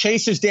branch and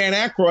chases Dan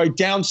Aykroyd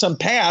down some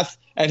path,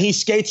 and he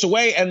skates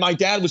away. And my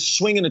dad was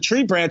swinging a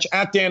tree branch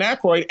at Dan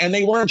Aykroyd, and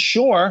they weren't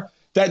sure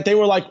that. They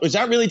were like, is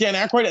that really Dan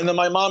Aykroyd? And then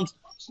my mom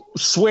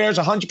swears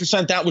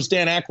 100% that was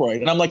Dan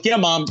Aykroyd. And I'm like, yeah,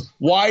 Mom,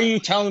 why are you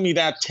telling me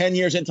that 10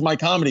 years into my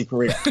comedy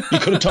career?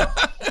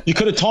 You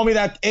could have told me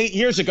that 8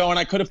 years ago, and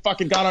I could have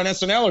fucking got on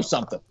SNL or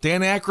something.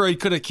 Dan Aykroyd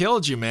could have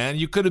killed you, man.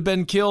 You could have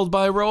been killed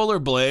by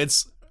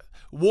rollerblades.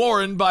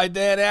 Warren by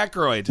Dan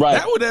Aykroyd.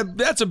 Right.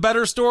 That's a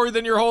better story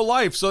than your whole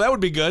life, so that would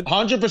be good.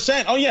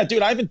 100%. Oh yeah,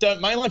 dude, I haven't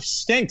done. My life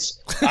stinks.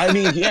 I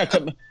mean, yeah,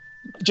 dude,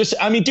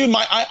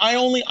 I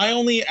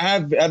only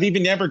have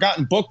even never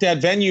gotten booked at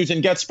venues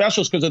and get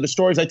specials because of the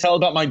stories I tell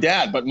about my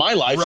dad. But my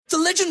life. The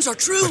legends are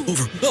true.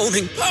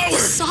 Overwhelming power.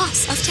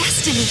 Sauce of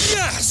destiny.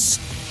 Yes!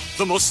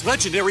 The most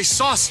legendary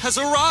sauce has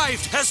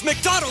arrived as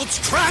McDonald's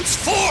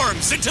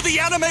transforms into the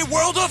anime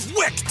world of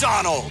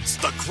WickDonald's.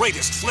 The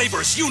greatest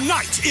flavors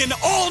unite in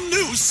all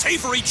new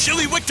savory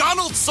chili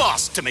McDonald's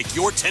sauce to make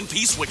your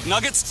 10-piece Wick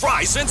Nuggets,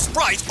 fries, and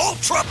Sprite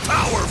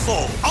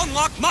ultra-powerful.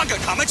 Unlock manga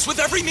comics with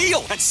every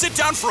meal and sit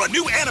down for a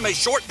new anime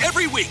short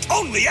every week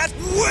only at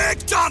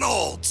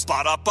WickDonald's.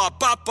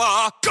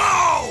 Ba-da-ba-ba-ba,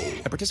 go!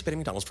 At participating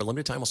McDonald's for a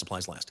limited time while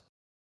supplies last.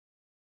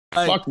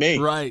 Fuck me.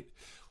 Right.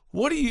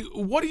 What are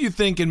you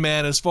thinking,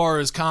 man, as far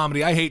as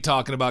comedy? I hate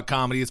talking about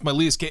comedy. It's my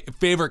least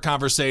favorite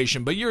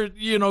conversation, but you're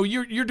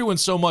doing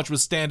so much with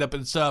stand-up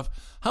and stuff.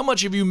 How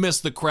much have you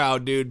missed the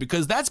crowd, dude?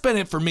 Because that's been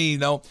it for me,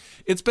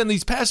 It's been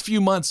these past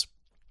few months.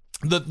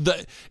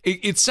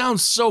 It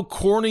sounds so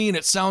corny and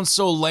it sounds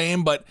so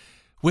lame, but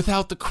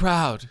without the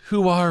crowd,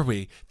 who are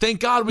we?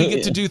 Thank God we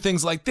get to do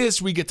things like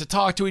this. We get to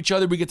talk to each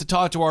other. We get to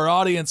talk to our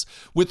audience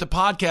with the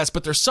podcast.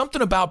 But there's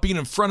something about being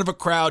in front of a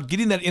crowd,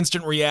 getting that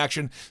instant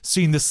reaction,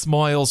 seeing the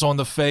smiles on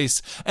the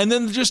face, and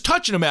then just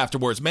touching them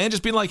afterwards, man.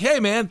 Just being like, hey,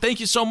 man, thank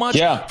you so much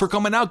for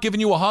coming out, giving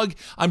you a hug.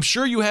 I'm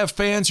sure you have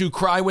fans who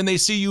cry when they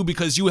see you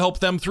because you help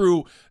them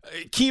through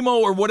chemo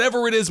or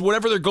whatever it is,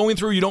 whatever they're going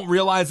through. You don't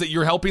realize that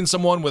you're helping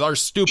someone with our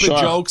stupid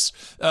jokes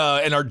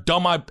and our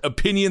dumb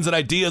opinions and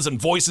ideas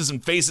and voices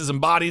and faces and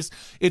bodies.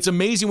 It's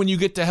amazing when you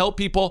get to help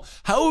people.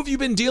 How have you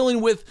been dealing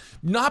with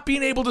not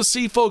being able to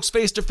see folks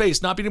face to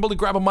face, not being able to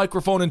grab a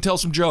microphone and tell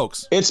some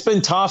jokes? It's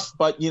been tough,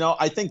 but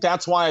I think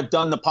that's why I've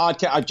done the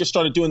podcast. I've just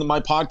started doing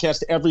my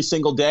podcast every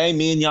single day,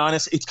 me and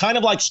Giannis. It's kind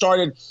of like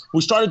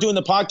we started doing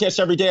the podcast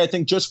every day, I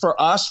think just for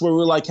us, where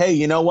we're like, hey,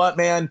 you know what,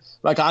 man?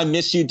 Like, I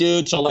miss you,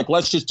 dude. So like,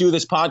 let's just do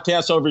this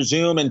podcast over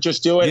Zoom and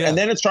just do it. Yeah. And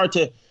then it started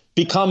to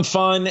become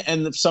fun,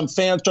 and some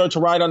fans start to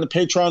write on the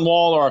Patreon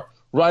wall or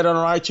write on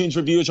our iTunes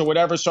reviews or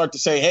whatever, start to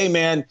say, hey,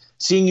 man,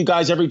 seeing you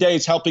guys every day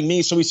is helping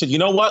me. So we said, you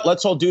know what?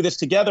 Let's all do this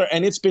together.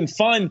 And it's been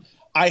fun.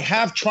 I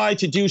have tried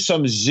to do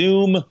some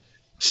Zoom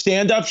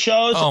stand-up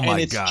shows. Oh, my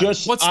and it's God.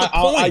 Just, what's the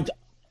point?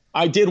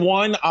 I did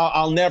one.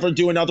 I'll never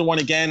do another one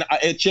again.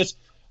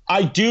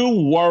 I do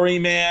worry,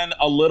 man,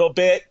 a little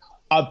bit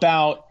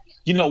about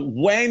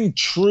when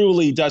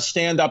truly does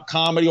stand-up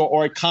comedy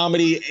or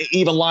comedy,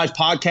 even live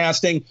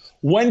podcasting,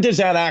 when does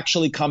that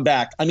actually come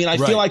back? I mean, I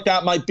feel like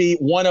that might be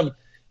one of,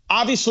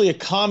 obviously a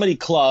comedy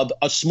club,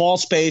 a small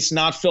space,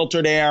 not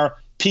filtered air,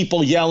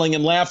 people yelling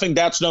and laughing,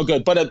 that's no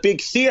good. But a big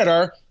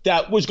theater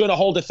that was going to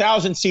hold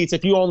 1,000 seats,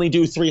 if you only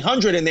do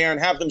 300 in there and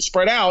have them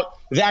spread out,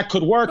 that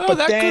could work. Oh,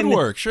 that could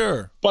work,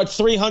 sure. But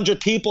 300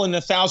 people in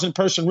a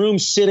 1,000-person room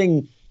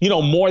sitting,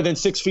 more than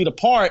 6 feet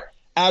apart,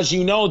 as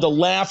you know, the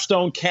laughs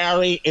don't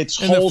carry. It's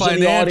holes in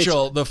the audience.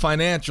 The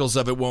financials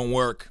of it won't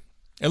work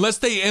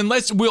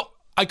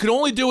I could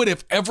only do it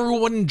if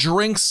everyone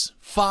drinks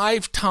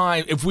 5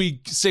 times. If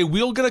we say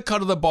we'll get a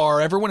cut of the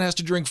bar, everyone has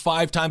to drink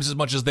 5 times as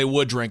much as they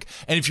would drink.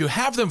 And if you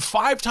have them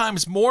 5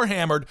 times more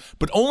hammered,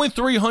 but only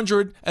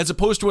 300 as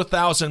opposed to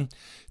 1,000,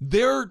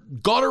 their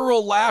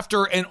guttural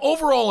laughter and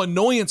overall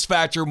annoyance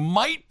factor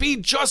might be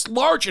just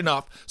large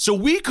enough so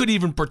we could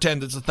even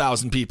pretend it's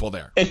 1,000 people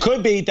there. It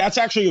could be. That's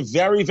actually a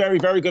very, very,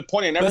 very good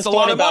point. That's a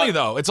lot of money,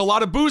 though. It's a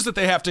lot of booze that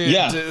they have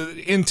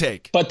to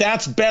intake. But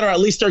that's better.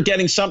 At least they're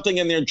getting something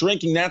and they're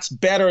drinking. That's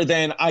better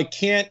than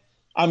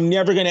I'm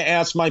never going to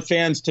ask my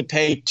fans to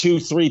pay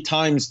 2-3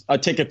 times a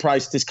ticket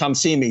price to come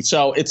see me.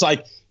 So it's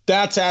like,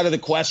 that's out of the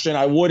question.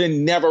 I wouldn't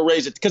never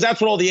raise it, because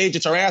that's what all the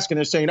agents are asking.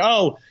 They're saying,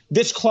 oh,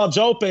 this club's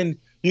open.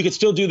 You could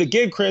still do the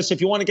gig, Chris. If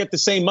you want to get the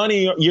same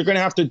money, you're going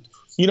to have to,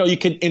 you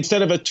could,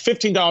 instead of a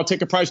 $15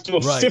 ticket price, do a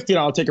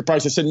 $50 ticket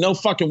price. I said, no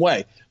fucking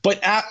way.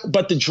 But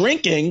the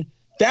drinking,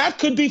 that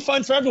could be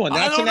fun for everyone.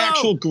 That's an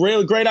actual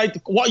great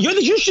idea. Well,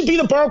 you should be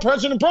the borough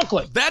president of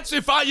Brooklyn. That's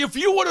if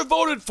you would have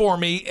voted for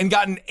me and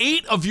gotten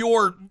 8 of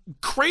your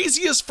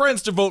craziest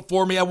friends to vote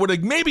for me, I would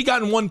have maybe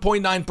gotten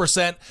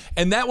 1.9%,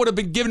 and that would have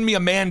been giving me a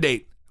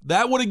mandate.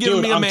 That would have given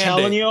me a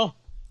mandate.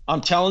 I'm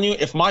telling you,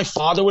 if my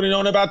father would have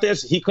known about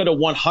this, he could have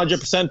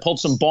 100% pulled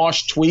some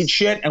Bosch tweed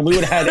shit, and we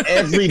would have had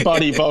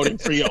everybody voting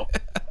for you.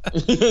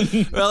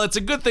 Well, it's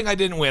a good thing I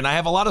didn't win. I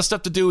have a lot of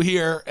stuff to do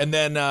here, and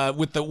then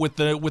with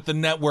the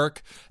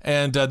network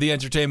and the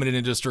entertainment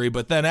industry.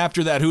 But then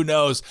after that, who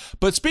knows?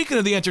 But speaking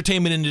of the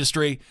entertainment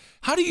industry,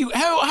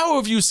 how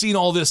have you seen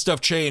all this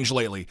stuff change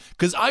lately?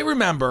 Because I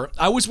remember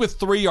I was with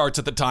 3 Arts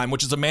at the time,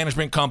 which is a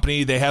management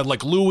company. They had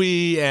like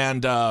Louis,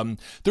 and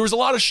there was a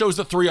lot of shows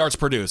that 3 Arts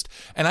produced.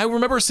 And I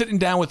remember sitting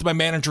down with my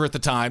manager at the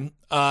time,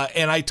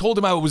 and I told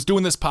him I was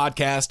doing this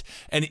podcast,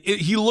 and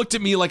he looked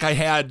at me like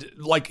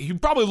he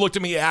probably looked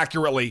at me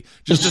accurately,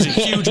 just as a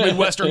huge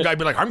Midwestern guy,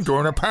 be like, I'm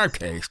doing a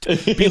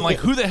podcast. Being like,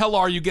 who the hell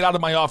are you? Get out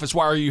of my office.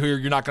 Why are you here?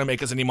 You're not going to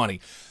make us any money.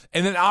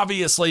 And then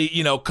obviously,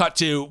 cut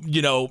to,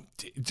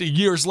 to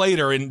years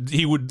later, and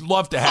he would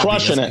love to have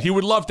crushing me. it. He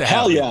would love to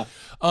have Hell yeah.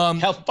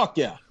 Hell fuck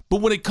yeah. But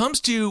when it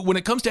comes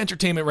to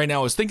entertainment right now,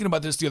 I was thinking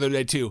about this the other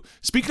day too.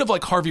 Speaking of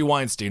like Harvey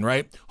Weinstein,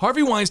 right?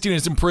 Harvey Weinstein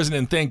is in prison,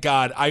 and thank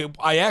God.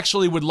 I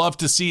actually would love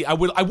to see. I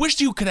wish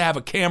you could have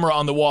a camera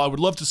on the wall. I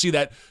would love to see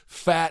that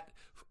fat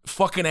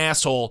fucking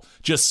asshole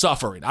just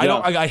suffering.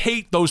 I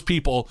hate those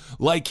people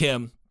like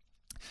him.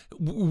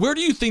 where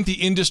do you think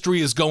the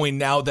industry is going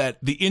now that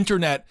the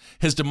internet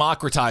has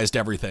democratized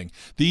everything?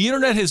 The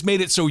internet has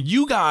made it so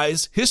you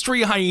guys,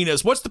 History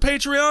Hyenas, what's the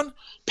Patreon?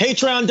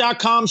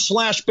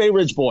 Patreon.com/Bay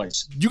Ridge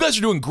Boys. You guys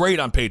are doing great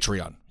on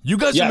Patreon. You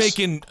guys are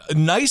making a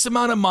nice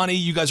amount of money.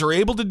 You guys are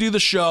able to do the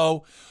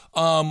show.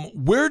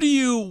 What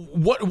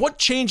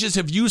changes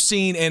have you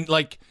seen, and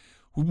like,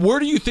 where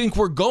do you think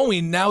we're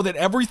going now that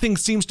everything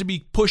seems to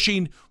be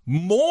pushing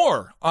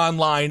more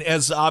online,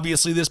 as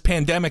obviously this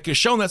pandemic has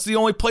shown? That's the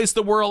only place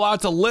that we're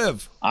allowed to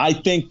live. I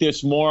think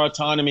there's more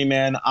autonomy,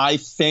 man. I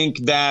think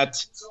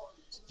that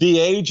the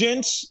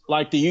agents,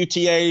 like the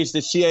UTAs, the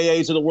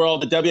CAAs of the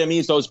world, the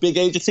WMEs, those big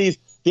agencies,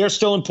 they're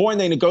still important.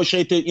 They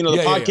negotiate the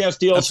podcast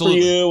deals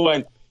Absolutely. for you,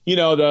 and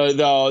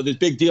the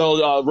big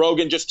deal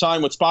Rogan just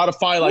signed with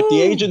Spotify. Like the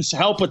agents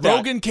help with that.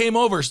 Rogan came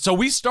over, so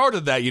we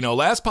started that.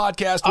 Last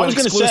podcast went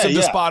exclusive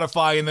to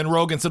Spotify, and then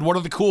Rogan said, "What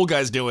are the cool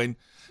guys doing?"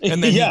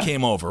 And then he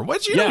came over.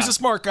 He's a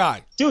smart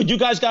guy. Dude, you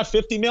guys got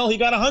 50 mil. He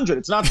got 100.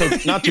 It's not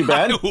too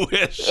bad. I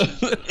wish.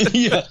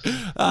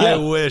 I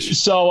wish.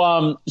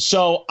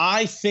 So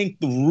I think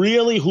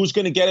really who's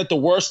going to get it the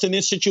worst in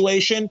this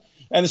situation,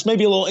 and this may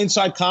be a little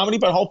inside comedy,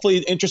 but hopefully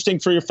interesting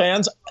for your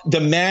fans,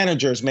 the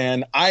managers,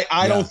 man.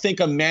 I don't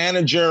think a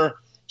manager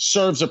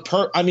serves to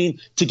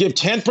give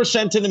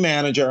 10% to the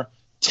manager,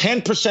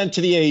 10%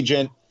 to the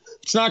agent,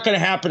 it's not going to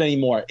happen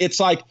anymore.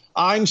 It's like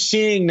I'm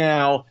seeing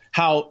now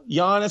how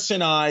Giannis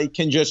and I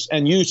can just,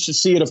 and you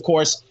see it, of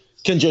course,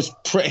 can just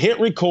hit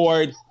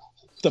record.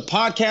 The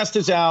podcast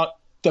is out.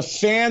 The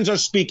fans are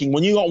speaking.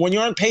 When you're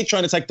on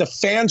Patreon, it's like the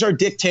fans are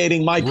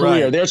dictating my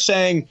career. Right. They're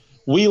saying,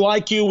 we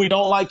like you, we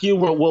don't like you,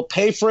 we'll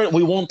pay for it,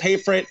 we won't pay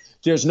for it.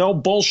 There's no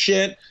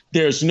bullshit.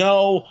 There's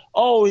no,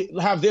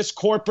 have this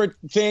corporate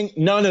thing.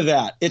 None of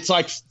that. It's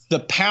like the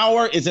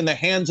power is in the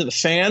hands of the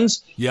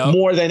fans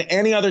more than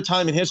any other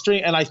time in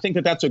history. And I think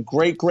that that's a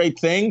great, great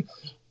thing.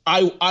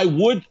 I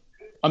would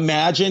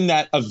imagine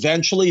that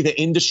eventually the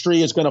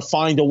industry is going to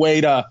find a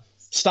way to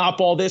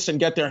stop all this and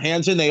get their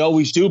hands in. They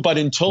always do. But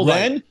until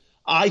then,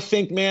 I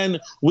think, man,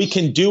 we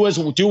can do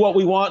what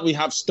we want. We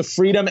have the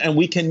freedom, and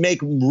we can make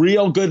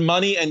real good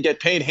money and get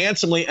paid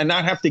handsomely and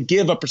not have to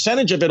give a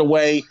percentage of it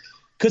away.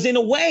 Because in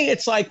a way,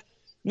 it's like,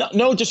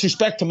 no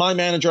disrespect to my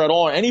manager at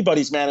all, or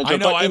anybody's manager. I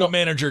know, I'm a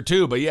manager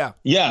too, but yeah.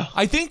 Yeah.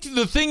 I think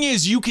the thing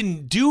is you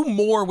can do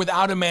more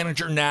without a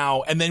manager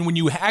now, and then when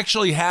you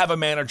actually have a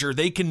manager,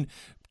 they can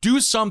do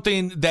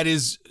something that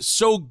is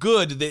so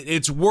good that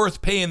it's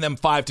worth paying them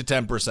 5 to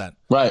 10%.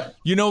 Right.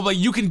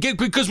 You can get,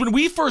 because when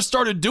we first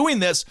started doing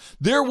this,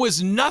 there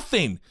was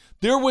nothing.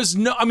 There was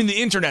the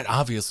internet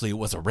obviously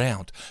was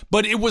around,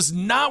 but it was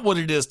not what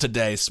it is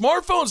today.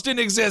 Smartphones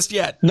didn't exist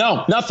yet.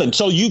 No, nothing.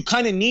 So you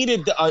kind of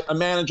needed a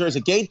manager as a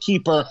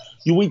gatekeeper.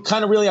 We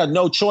kind of really had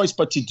no choice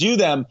but to do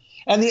them.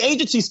 And the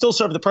agencies still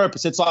serve the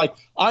purpose. It's like,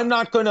 I'm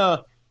not going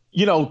to,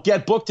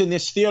 get booked in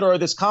this theater or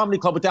this comedy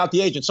club without the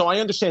agent. So I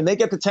understand they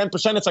get the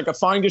 10%. It's like a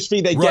finder's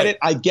fee. They get it.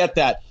 I get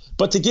that.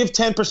 But to give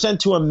 10%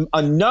 to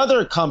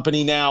another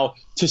company now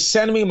to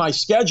send me my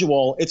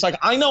schedule, it's like,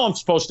 I know I'm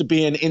supposed to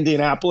be in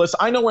Indianapolis.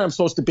 I know where I'm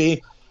supposed to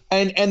be.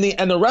 And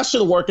the rest of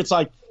the work, it's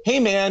like,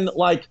 hey, man,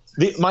 like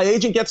my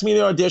agent gets me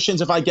the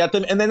auditions if I get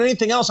them. And then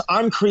anything else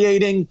I'm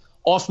creating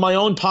off my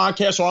own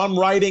podcast, or I'm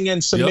writing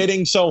and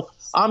submitting. Yep. So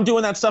I'm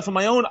doing that stuff on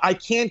my own. I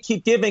can't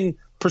keep giving,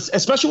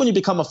 especially when you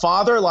become a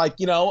father. Like,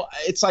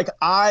 it's like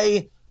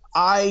I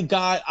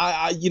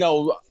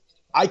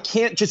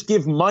can't just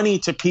give money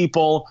to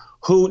people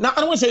who, I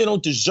don't want to say they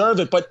don't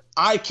deserve it, but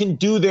I can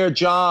do their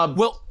job.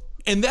 Well,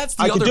 and that's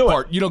the other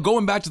part.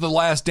 Going back to The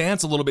Last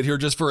Dance a little bit here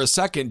just for a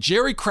second,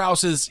 Jerry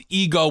Krause's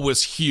ego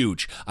was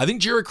huge. I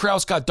think Jerry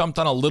Krause got dumped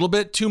on a little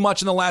bit too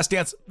much in The Last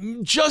Dance.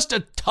 Just a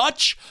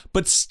touch,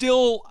 but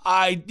still,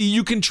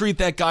 you can treat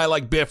that guy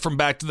like Biff from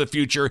Back to the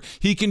Future.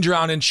 He can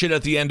drown in shit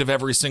at the end of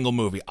every single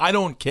movie. I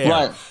don't care.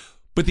 Right.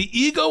 But the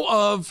ego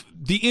of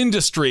the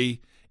industry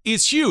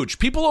is huge.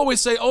 People always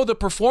say, the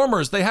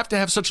performers, they have to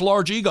have such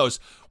large egos.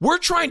 We're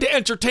trying to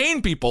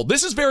entertain people.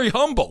 This is very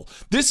humble.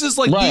 This is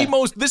like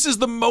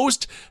the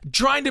most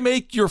trying to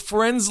make your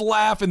friends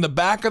laugh in the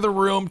back of the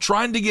room,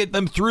 trying to get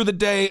them through the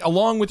day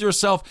along with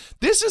yourself.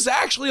 This is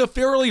actually a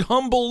fairly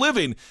humble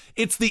living.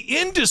 It's the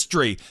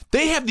industry.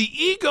 They have the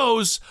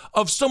egos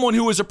of someone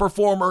who is a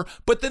performer,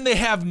 but then they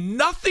have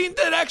nothing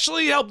that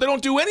actually helps. They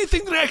don't do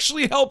anything that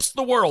actually helps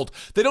the world.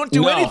 They don't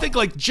do anything.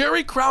 Like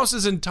Jerry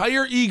Krause's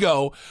entire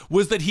ego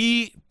was that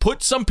he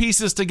put some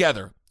pieces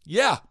together.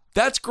 Yeah,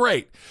 that's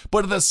great.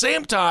 But at the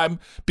same time,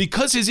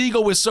 because his ego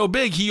was so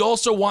big, he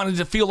also wanted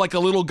to feel like a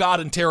little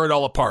god and tear it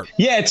all apart.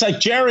 Yeah, it's like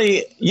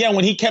Jerry,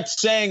 when he kept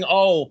saying,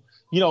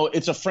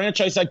 it's a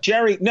franchise. Like,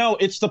 Jerry, no,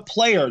 it's the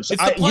players.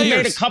 It's the players. You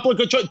made a couple of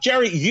good choices.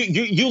 Jerry,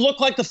 you look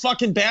like the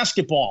fucking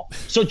basketball.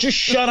 So just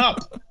shut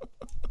up.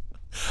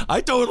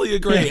 I totally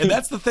agree. And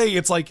that's the thing.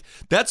 It's like,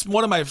 that's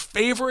one of my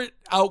favorite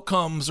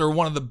outcomes, or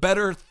one of the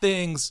better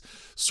things,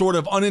 sort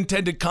of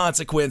unintended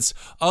consequence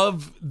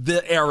of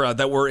the era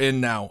that we're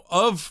in now.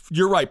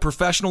 You're right,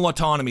 professional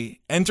autonomy,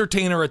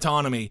 entertainer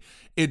autonomy.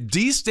 it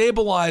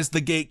destabilized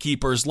the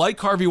gatekeepers like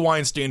Harvey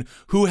Weinstein,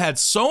 who had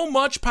so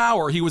much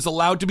power he was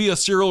allowed to be a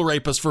serial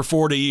rapist for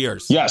 40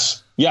 years.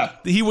 Yes. Yeah.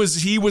 He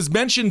was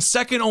mentioned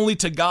second only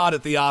to God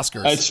at the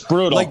Oscars. It's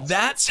brutal. Like,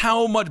 that's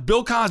how much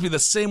Bill Cosby, the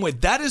same way.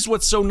 That is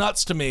what's so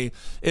nuts to me.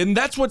 And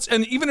that's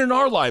and even in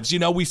our lives,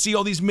 we see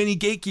all these mini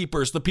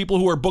gatekeepers, the people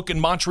who are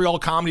booking Montreal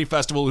Comedy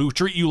Festival who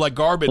treat you like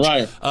garbage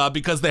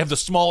because they have the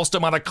smallest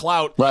amount of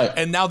clout. Right.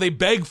 And now they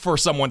beg for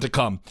someone to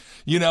come.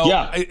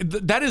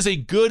 That is a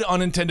good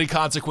unintended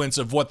consequence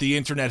of what the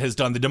internet has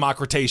done, the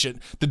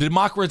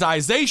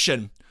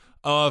democratization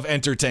of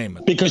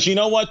entertainment. Because you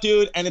know what,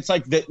 dude? And it's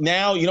like that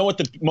now, you know what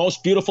the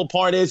most beautiful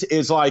part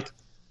is like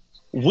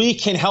we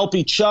can help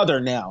each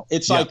other now.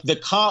 It's like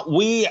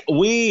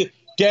we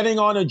getting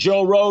on a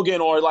Joe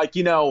Rogan or like,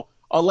 a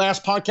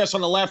Last Podcast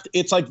on the Left.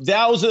 It's like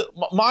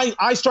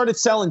I started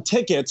selling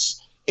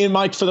tickets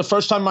for the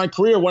first time in my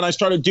career when I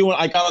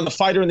got on the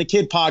Fighter and the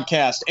Kid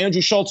podcast,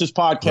 Andrew Schultz's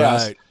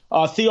podcast.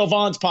 Right. Theo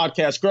Vaughn's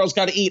podcast, Girls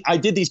Gotta Eat. I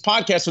did these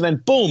podcasts and then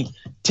boom,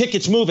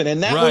 tickets moving.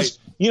 And that was,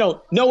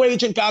 no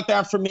agent got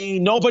that for me.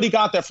 Nobody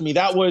got that for me.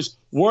 That was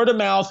word of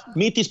mouth.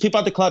 Meet these people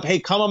at the club. Hey,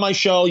 come on my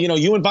show.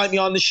 You invite me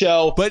on the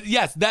show. But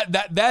yes,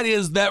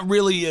 that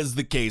really is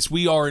the case.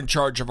 We are in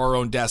charge of our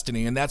own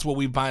destiny. And that's what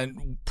we've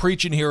been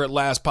preaching here at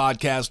Last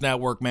Podcast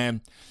Network, man.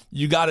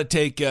 You got to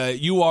take,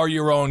 you are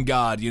your own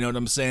God. You know what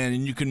I'm saying?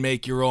 And you can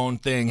make your own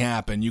thing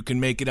happen. You can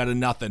make it out of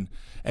nothing.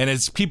 And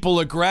as people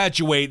are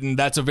graduating,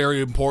 that's a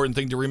very important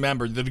thing to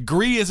remember. The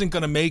degree isn't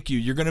going to make you.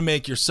 You're going to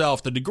make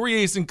yourself. The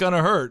degree isn't going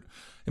to hurt.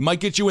 It might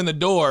get you in the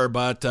door,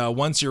 but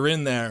once you're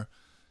in there,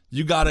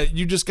 you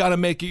just gotta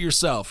make it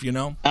yourself,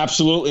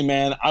 Absolutely,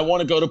 man. I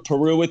want to go to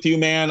Peru with you,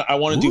 man. I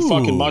want to do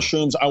fucking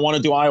mushrooms. I want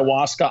to do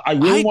ayahuasca. I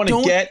really want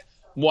to get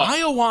what?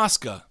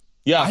 Ayahuasca.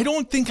 Yeah. I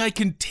don't think I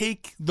can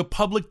take the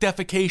public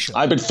defecation.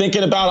 I've been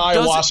thinking about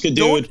ayahuasca,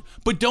 dude.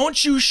 But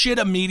don't you shit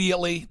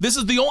immediately. This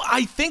is the only.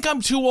 I think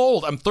I'm too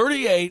old. I'm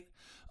 38.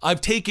 I've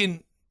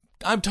taken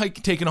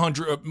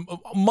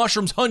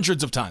mushrooms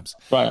hundreds of times.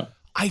 Right.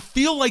 I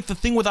feel like the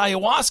thing with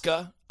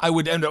ayahuasca, I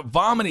would end up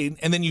vomiting,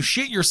 and then you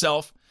shit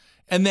yourself,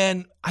 and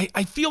then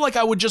I feel like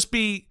I would just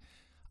be,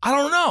 I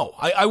don't know.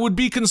 I would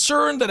be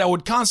concerned that I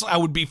would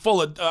be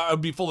full of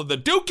the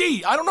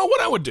dookie. I don't know what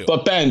I would do.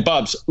 But Ben,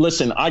 Bubs,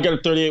 listen, I got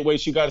a 38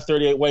 waist, you got a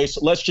 38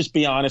 waist. Let's just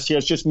be honest here.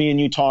 It's just me and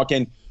you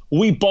talking.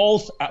 We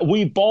both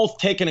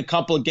taken a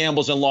couple of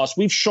gambles and lost.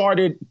 We've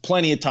sharded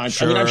plenty of times.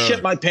 Sure. I mean, I've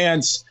shit my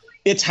pants.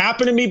 It's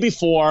happened to me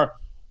before.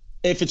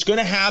 If it's going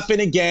to happen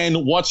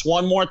again, what's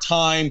one more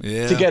time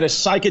to get a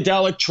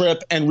psychedelic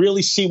trip and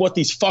really see what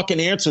these fucking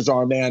answers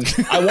are, man?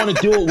 I want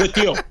to do it with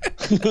you.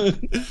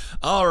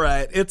 All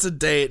right. It's a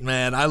date,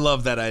 man. I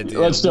love that idea.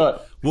 Let's do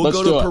it. We'll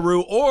go to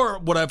Peru or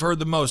what I've heard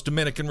the most,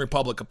 Dominican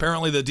Republic.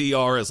 Apparently the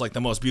DR is like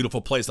the most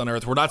beautiful place on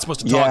earth. We're not supposed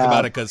to talk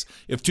about it because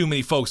if too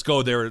many folks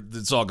go there,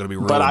 it's all going to be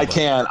ruined. But I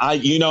can't.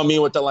 You know me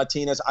with the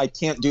Latinas. I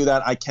can't do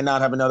that. I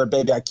cannot have another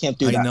baby. I can't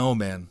do that. I know,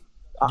 man.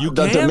 You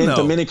the can, though.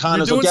 Dominicanos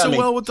You're doing will get so me.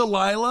 well with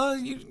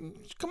Delilah.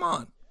 Come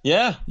on.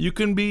 Yeah. You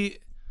can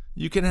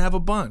have a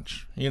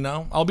bunch,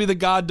 I'll be the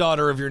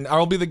godfather of your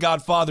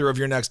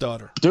next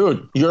daughter.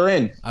 Dude, you're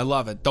in. I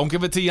love it. Don't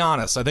give it to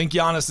Giannis. I think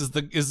Giannis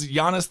is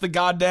Giannis the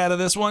goddad of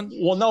this one?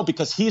 Well, no,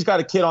 because he's got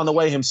a kid on the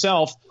way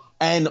himself.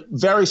 And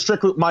very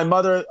strict with my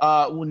mother,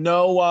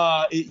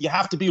 you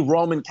have to be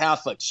Roman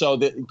Catholic. So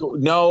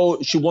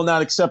she will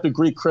not accept a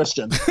Greek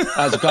Christian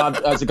as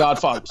a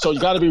godfather. So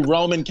you got to be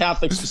Roman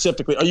Catholic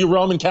specifically. Are you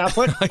Roman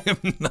Catholic? I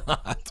am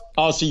not.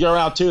 Oh, so you're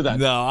out too then?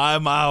 No,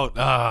 I'm out.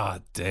 Ah,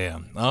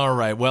 damn. All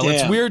right. Well,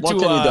 it's weird to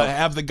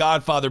have the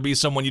godfather be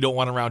someone you don't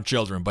want around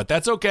children, but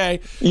that's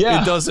okay.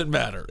 Yeah. It doesn't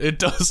matter. It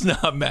does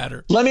not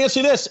matter. Let me ask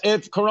you this: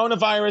 if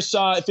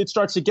coronavirus, if it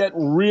starts to get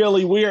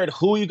really weird,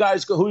 who are you going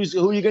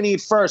to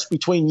eat first?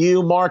 Between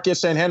you,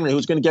 Marcus, and Henry,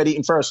 who's going to get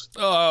eaten first?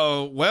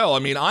 Well, I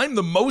mean, I'm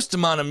the most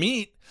amount of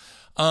meat.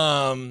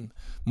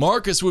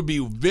 Marcus would be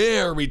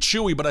very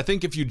chewy, but I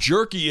think if you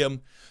jerky him,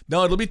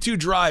 no, it'll be too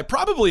dry.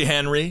 Probably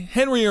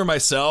Henry or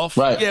myself.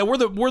 Right. Yeah, we're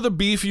the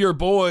beefier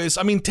boys.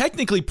 I mean,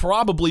 technically,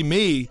 probably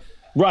me.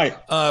 Right.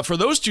 For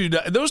those two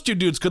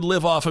dudes could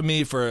live off of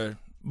me for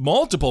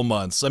multiple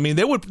months. I mean,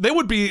 they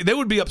would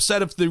be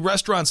upset if the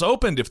restaurants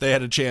opened if they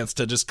had a chance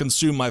to just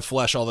consume my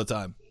flesh all the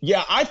time.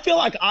 Yeah, I feel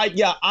like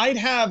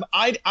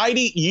I'd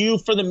eat you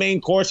for the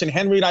main course and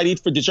Henry I'd eat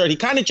for dessert. He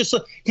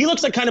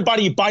looks like kind of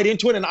body you bite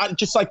into it and I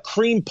just like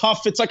cream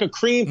puff. It's like a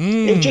cream.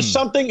 It just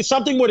something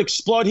would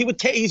explode.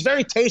 He's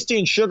very tasty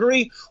and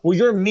sugary. Well,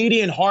 you're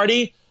meaty and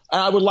hearty.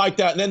 I would like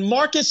that. And then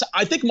Marcus,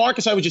 I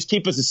would just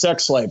keep as a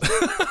sex slave.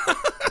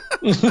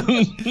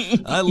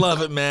 I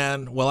love it,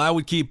 man. Well, I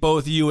would keep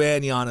both you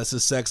and Giannis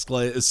as sex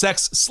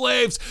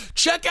slaves.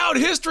 Check out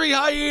History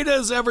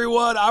Hyenas,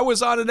 everyone. I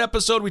was on an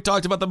episode. We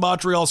talked about the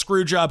Montreal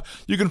Screwjob.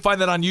 You can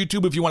find that on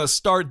YouTube if you want to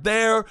start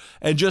there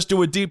and just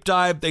do a deep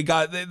dive.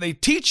 They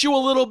teach you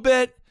a little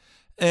bit,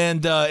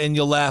 and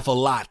you'll laugh a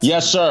lot.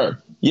 Yes,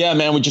 sir. Yeah,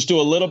 man. We just do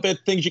a little bit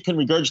things you can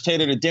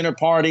regurgitate at a dinner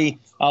party.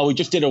 We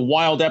just did a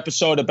wild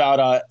episode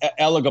about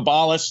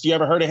Elagabalus. You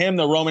ever heard of him,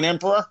 the Roman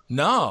emperor?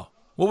 No.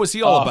 What was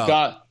he all about?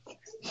 God.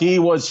 He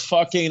was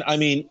fucking,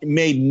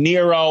 made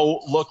Nero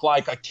look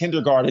like a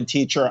kindergarten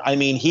teacher.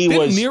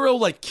 Didn't Nero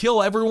like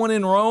kill everyone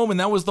in Rome, and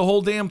that was the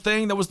whole damn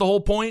thing? That was the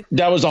whole point?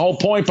 That was the whole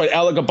point, but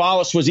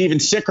Elagabalus was even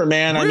sicker,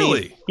 man.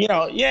 Really? You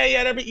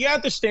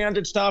had the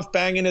standard stuff,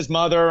 banging his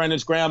mother and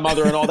his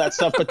grandmother and all that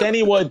stuff, but then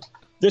he would,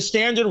 the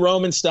standard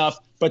Roman stuff,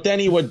 but then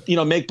he would,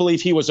 make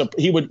believe he's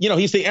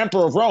the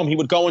emperor of Rome. He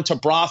would go into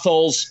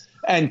brothels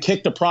and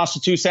kick the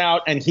prostitutes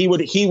out, and he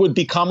would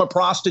become a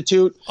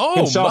prostitute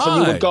himself,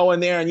 and he would go in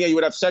there, and you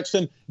would have sex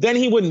with him. Then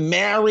he would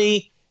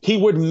marry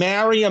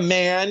a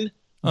man,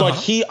 but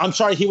he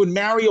would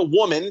marry a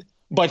woman,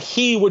 but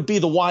he would be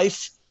the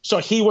wife. So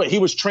he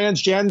was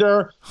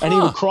transgender, and he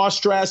would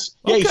cross-dress.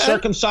 Yeah, he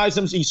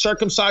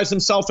circumcised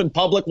himself in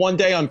public one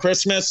day on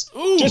Christmas.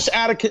 Ooh. Just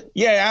out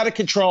of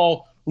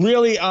control.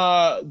 Really,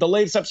 the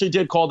latest episode you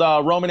did called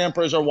Roman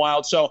Emperors Are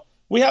Wild. So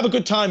we have a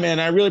good time, man.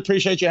 I really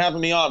appreciate you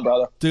having me on,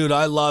 brother. Dude,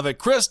 I love it.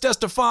 Chris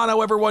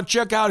DeStefano, everyone,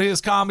 check out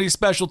his comedy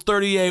special,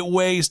 38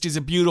 Waste. He's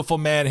a beautiful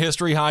man.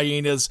 History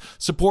Hyenas.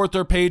 Support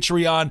their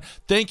Patreon.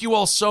 Thank you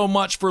all so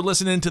much for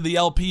listening to the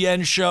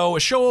LPN show,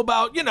 a show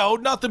about,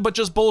 nothing but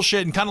just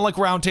bullshit and kind of like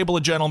Roundtable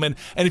of Gentlemen.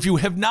 And if you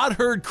have not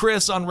heard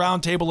Chris on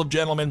Roundtable of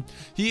Gentlemen,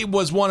 he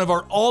was one of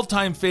our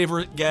all-time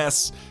favorite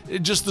guests.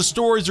 Just the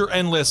stories are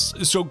endless.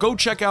 So go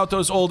check out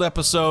those old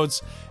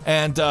episodes.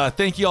 And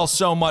thank you all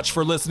so much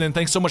for listening.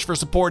 Thanks so much for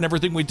supporting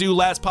everything we do.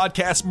 Last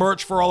Podcast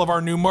merch for all of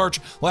our new merch.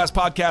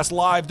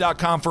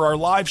 LastPodcastLive.com for our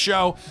live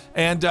show.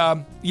 And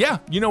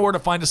you know where to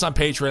find us on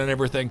Patreon and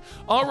everything.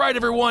 All right,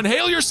 everyone,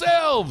 hail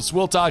yourselves.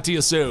 We'll talk to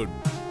you soon.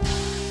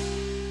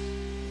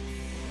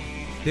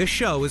 This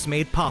show is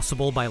made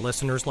possible by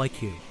listeners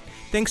like you.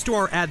 Thanks to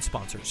our ad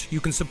sponsors, you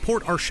can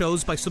support our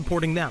shows by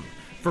supporting them.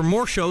 For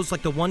more shows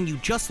like the one you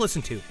just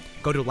listened to,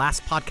 go to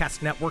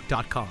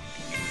lastpodcastnetwork.com.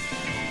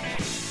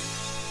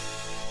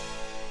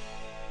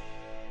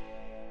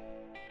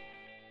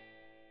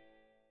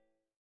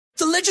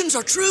 The legends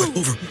are true.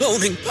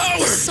 Overwhelming power!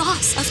 The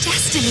sauce of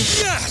destiny.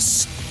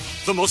 Yes!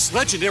 The most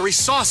legendary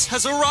sauce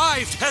has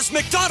arrived as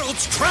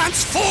McDonald's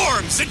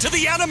transforms into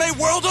the anime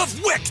world of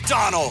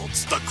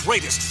WickDonald's. The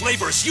greatest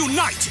flavors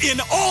unite in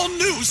all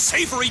new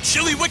savory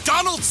chili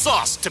McDonald's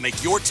sauce to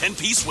make your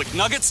 10-piece Wick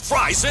Nuggets,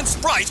 fries, and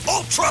Sprite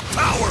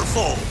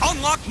ultra-powerful.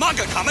 Unlock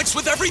manga comics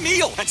with every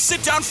meal and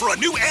sit down for a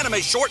new anime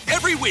short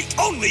every week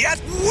only at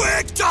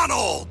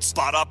WickDonald's.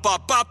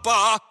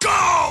 Ba-da-ba-ba-ba,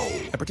 go!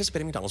 At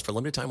participating McDonald's for a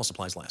limited time while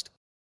supplies last.